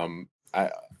 Tell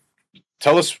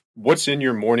us what's in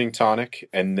your morning tonic,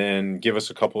 and then give us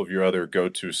a couple of your other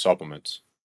go-to supplements.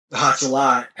 That's a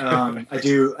lot. I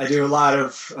do a lot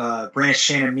of branched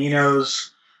chain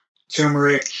aminos,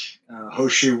 turmeric,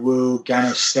 Hoshu Wu,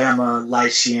 Gynostemma,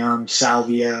 Lycium,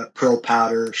 Salvia, Pearl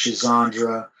Powder,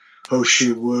 Schizandra,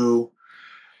 Hoshu Wu.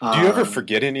 Do you ever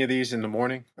forget any of these in the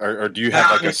morning, or do you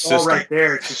have like a system? It's all right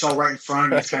there. It's just all right in front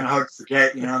of me. It's kind of hard to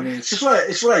forget. It's just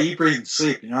what I eat, breathe, and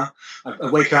sleep. I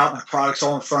wake up, my product's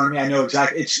all in front of me. I know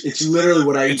exactly. It's literally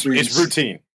what I eat, breathe. It's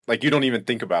routine. Like you don't even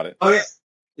think about it. Oh yeah,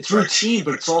 it's routine,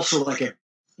 but it's also like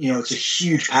it's a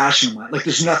huge passion of mine. Like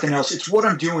there's nothing else. It's what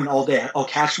I'm doing all day. I'll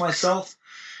catch myself.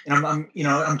 And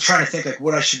I'm trying to think like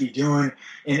what I should be doing,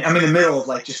 and I'm in the middle of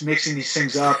like just mixing these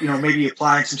things up. Maybe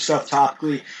applying some stuff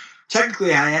topically.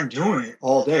 Technically, I am doing it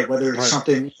all day. Whether it's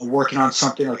something, working on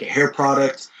something like a hair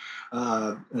product,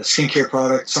 a skincare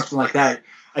product, something like that.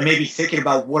 I may be thinking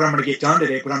about what I'm going to get done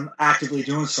today, but I'm actively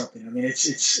doing something. I mean,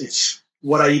 it's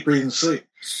what I eat, breathe, and sleep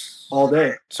all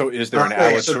day. So, is there an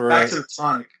Alitura? So back to the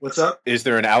tonic. What's up? Is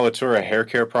there an Alitura hair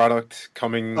care product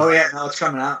coming? Oh yeah, no, it's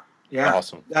coming out. Yeah,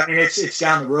 awesome. I mean, it's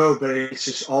down the road, but it's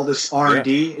just all this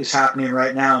R&D is happening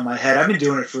right now in my head. I've been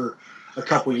doing it for a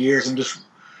couple of years. I'm just,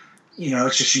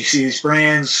 it's just you see these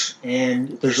brands,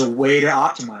 and there's a way to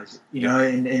optimize it,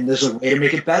 and there's a way to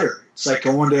make it better. It's like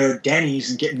going to Denny's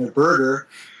and getting a burger.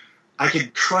 I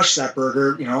could crush that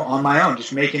burger, on my own,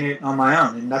 just making it on my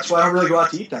own, and that's why I don't really go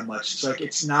out to eat that much. It's like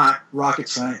it's not rocket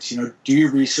science. Do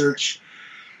your research.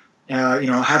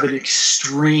 Have an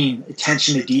extreme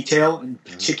attention to detail, in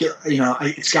particular,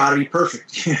 it's got to be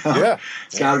perfect,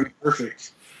 It's got to be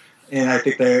perfect. And I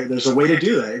think there's a way to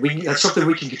do that. That's something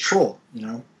we can control,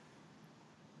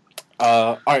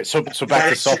 All right. So back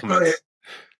to supplements.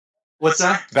 What's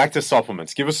that? Back to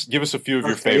supplements. Give us a few of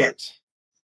your favorites.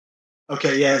 Yeah.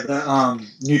 Okay. Yeah. The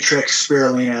Nutrix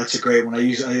Spirulina. That's a great one. I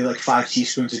use like 5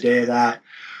 teaspoons a day of that.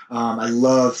 I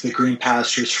love the Green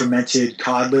Pastures fermented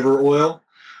cod liver oil.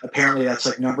 Apparently, that's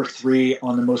like number 3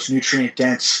 on the most nutrient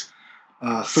dense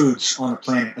foods on the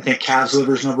planet. I think calf's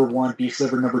liver is number 1, beef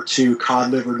liver number 2,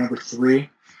 cod liver number 3.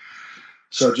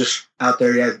 So just out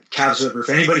there, yeah, calf's liver. If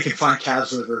anybody can find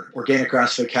calf's liver, organic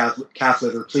grass-fed calf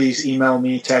liver, please email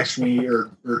me, text me,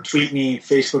 or tweet me,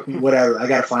 Facebook me, whatever. I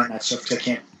got to find that stuff because I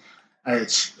can't.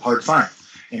 It's hard to find,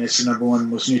 and it's the number 1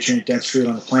 most nutrient-dense food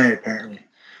on the planet, apparently.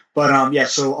 But yeah,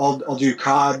 so I'll do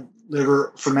cod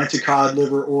liver, fermented cod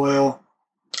liver oil,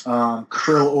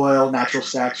 krill oil, natural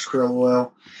stacks krill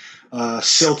oil,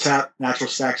 Siltap, natural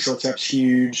stack Siltap's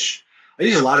huge. I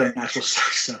use a lot of natural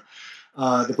stack stuff.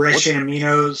 The branched chain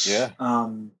aminos,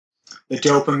 the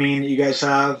dopamine that you guys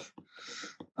have,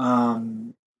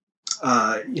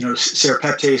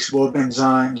 serapeptase, Wob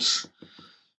enzymes,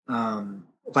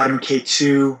 vitamin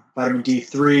K2, vitamin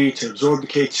D3 to absorb the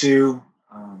K2.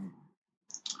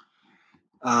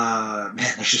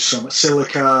 There's just so much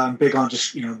silica. I'm big on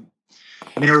just,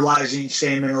 mineralizing,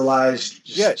 staying mineralized,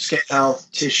 skin health,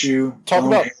 tissue. Talk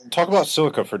about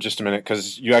silica for just a minute,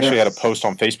 because you actually had a post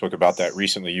on Facebook about that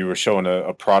recently. You were showing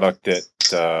a product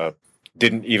that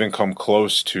didn't even come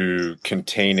close to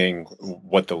containing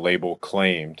what the label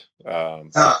claimed. But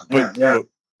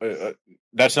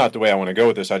that's not the way I want to go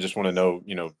with this. I just want to know,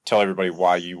 tell everybody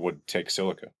why you would take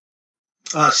silica.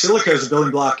 Silica is a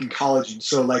building block in collagen.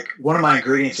 So, like, one of my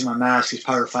ingredients in my mask is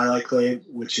pyrophyllite clay,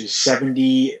 which is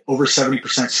over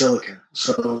 70% silica.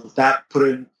 So that put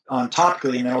it on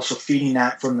topically, and then also feeding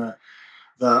that from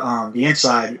the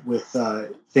inside with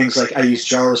things like I use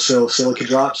Jarosil silica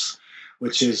drops,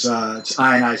 which is it's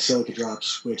ionized silica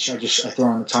drops, which I throw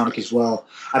on the tonic as well.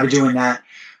 I've been doing that.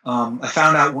 I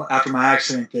found out after my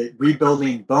accident that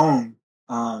rebuilding bone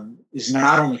is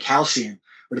not only calcium,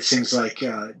 but it's things like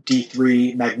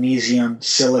D3, magnesium,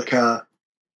 silica,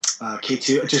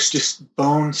 K2, just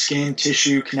bone, skin,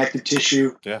 tissue, connective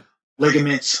tissue,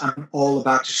 ligaments. I'm all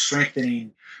about just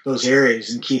strengthening those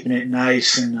areas and keeping it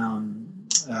nice and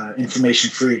inflammation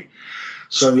free.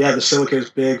 So yeah, the silica is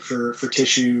big for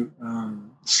tissue,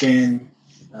 skin,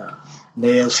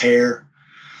 nails, hair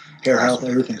health,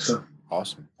 everything. So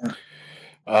awesome.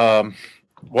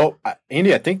 Well,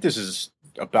 Andy, I think this is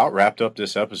about wrapped up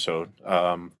this episode.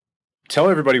 Tell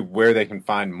everybody where they can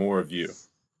find more of you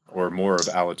or more of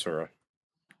Alitura.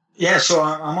 Yeah, so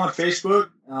I'm on Facebook.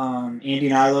 Andy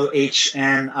Nilo,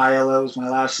 HNILO is my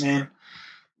last name.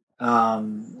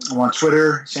 I'm on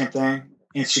Twitter, same thing.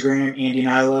 Instagram, Andy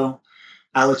Nilo.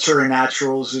 Alitura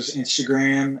Naturals is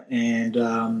Instagram, and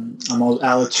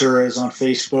Alitura is on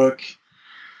Facebook.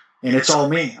 And it's all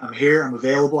me. I'm here. I'm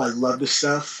available. I love this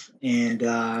stuff, and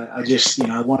I just,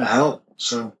 I want to help.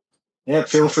 So, yeah,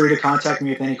 feel free to contact me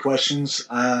with any questions,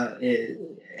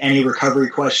 any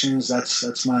recovery questions. That's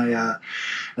what I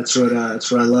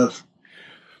love.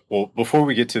 Well, before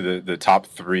we get to the top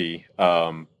 3,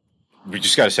 we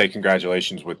just got to say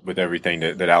congratulations with everything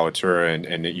that Alitura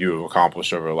and that you have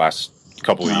accomplished over the last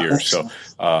couple of years. So,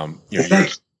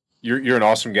 you're an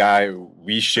awesome guy.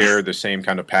 We share the same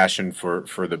kind of passion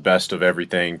for the best of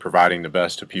everything, providing the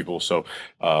best to people. So,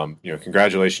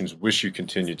 congratulations. Wish you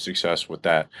continued success with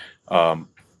that.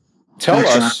 Tell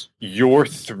us your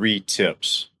 3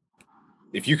 tips.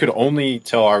 If you could only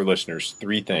tell our listeners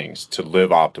 3 things to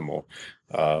live optimal,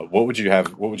 what would you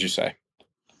have? What would you say?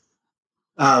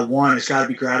 1, it's got to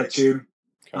be gratitude.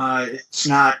 Okay. It's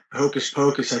not hocus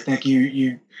pocus. I think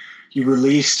you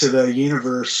release to the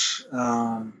universe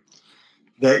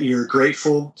that you're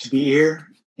grateful to be here,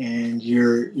 and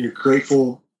you're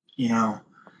grateful,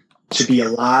 to be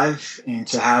alive and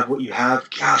to have what you have.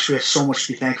 Gosh, we have so much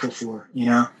to be thankful for, we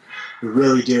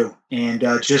really do. And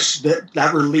just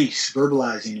that release,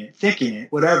 verbalizing it, thinking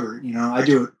it, whatever, I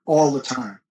do it all the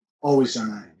time. Always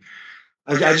done that.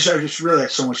 I just really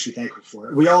have so much to be thankful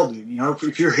for. We all do,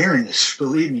 if you're hearing this,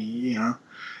 believe me,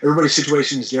 everybody's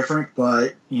situation is different,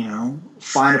 but,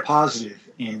 find a positive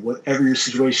in whatever your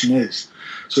situation is.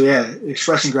 So yeah,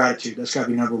 expressing gratitude, that's got to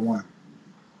be number 1.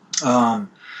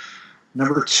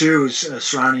 Number 2 is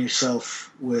surrounding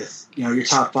yourself with, your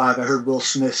top 5. I heard Will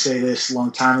Smith say this a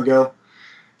long time ago,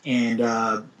 and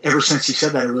ever since he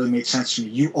said that, it really made sense to me.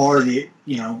 You are the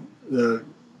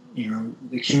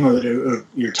cumulative of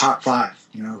your top 5.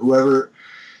 Whoever.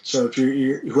 So if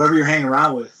whoever you're hanging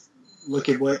around with, look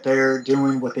at what they're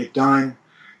doing, what they've done,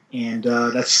 and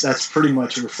that's pretty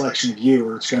much a reflection of you,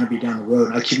 or it's going to be down the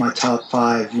road. I keep my top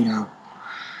 5,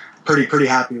 pretty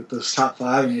happy with those top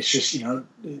 5, and it's just it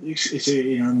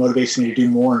motivates me to do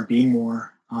more and be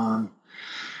more.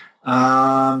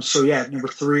 So yeah, number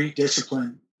 3,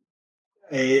 discipline.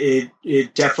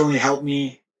 It definitely helped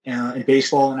me in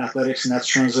baseball and athletics, and that's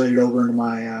translated over into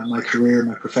my career,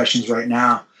 my professions right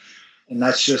now. and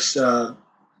that's just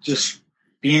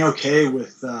being okay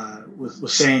with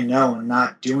saying no and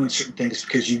not doing certain things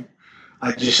because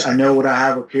I know what I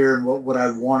have up here and what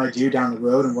I want to do down the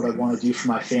road and what I want to do for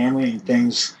my family and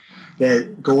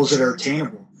goals that are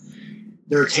attainable.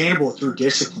 They're attainable through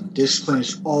discipline. Discipline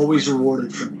is always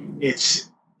rewarded for me. It's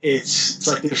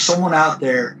like there's someone out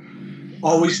there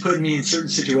always putting me in certain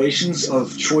situations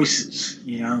of choices,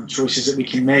 choices that we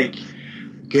can make,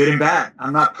 good and bad.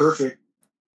 I'm not perfect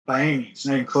by any means,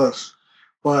 not even close.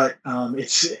 But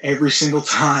it's every single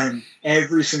time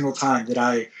that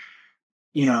I,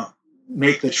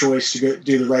 make the choice to go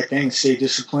do the right thing, stay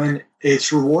disciplined,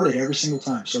 it's rewarded every single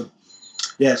time. So,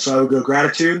 yeah, so I would go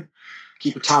gratitude,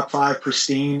 keep a top 5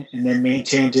 pristine, and then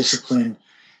maintain discipline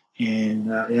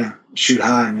and, shoot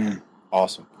high, man.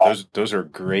 Awesome. Those are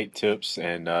great tips.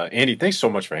 And Andy, thanks so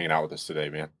much for hanging out with us today,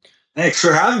 man. Thanks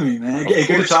for having me, man. Good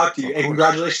to talk to you. Hey,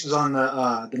 congratulations on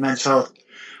the Men's Health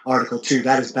article too.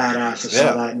 That is badass. I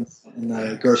saw that in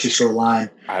the grocery store line.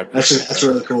 That's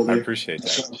really cool, dude. I appreciate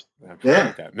that.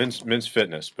 That. Men's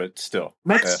fitness, but still.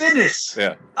 Men's fitness.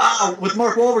 Yeah. With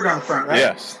Mark Wahlberg on the front, right?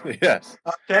 Yes. Okay.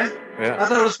 Yeah. I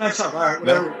thought it was Men's Health. All right.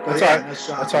 Whatever. That's all right. Nice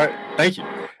job. That's all right. Thank you.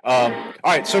 All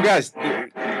right. So, guys,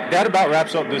 that about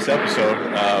wraps up this episode.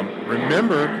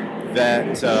 Remember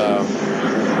that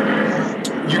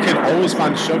you can always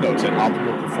find the show notes at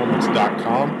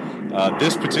optimalperformance.com.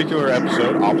 This particular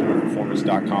episode,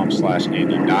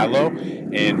 optimalperformance.com/Andy Nylo.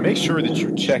 And make sure that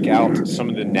you check out some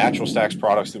of the Natural Stacks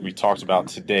products that we talked about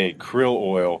today. Krill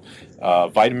oil,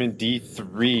 vitamin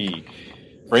D3,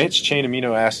 branched chain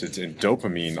amino acids, and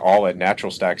dopamine, all at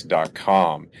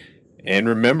naturalstacks.com. And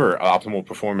remember, Optimal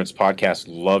Performance Podcast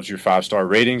loves your 5-star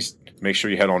ratings. Make sure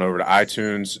you head on over to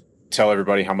iTunes. Tell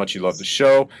everybody how much you love the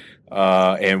show.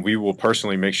 And we will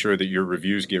personally make sure that your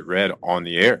reviews get read on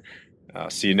the air.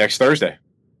 See you next Thursday.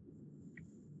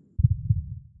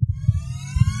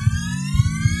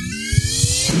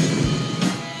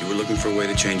 You were looking for a way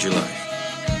to change your life.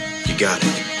 You got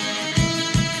it.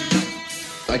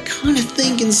 I kind of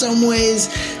think in some ways,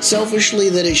 selfishly,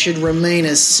 that it should remain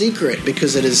a secret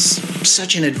because it is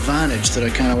such an advantage that I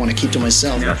kind of want to keep to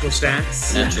myself. Natural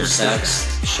Stacks.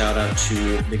 Shout out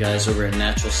to the guys over at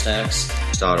Natural Stacks.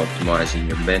 Start optimizing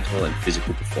your mental and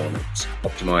physical performance.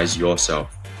 Optimize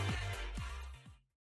yourself.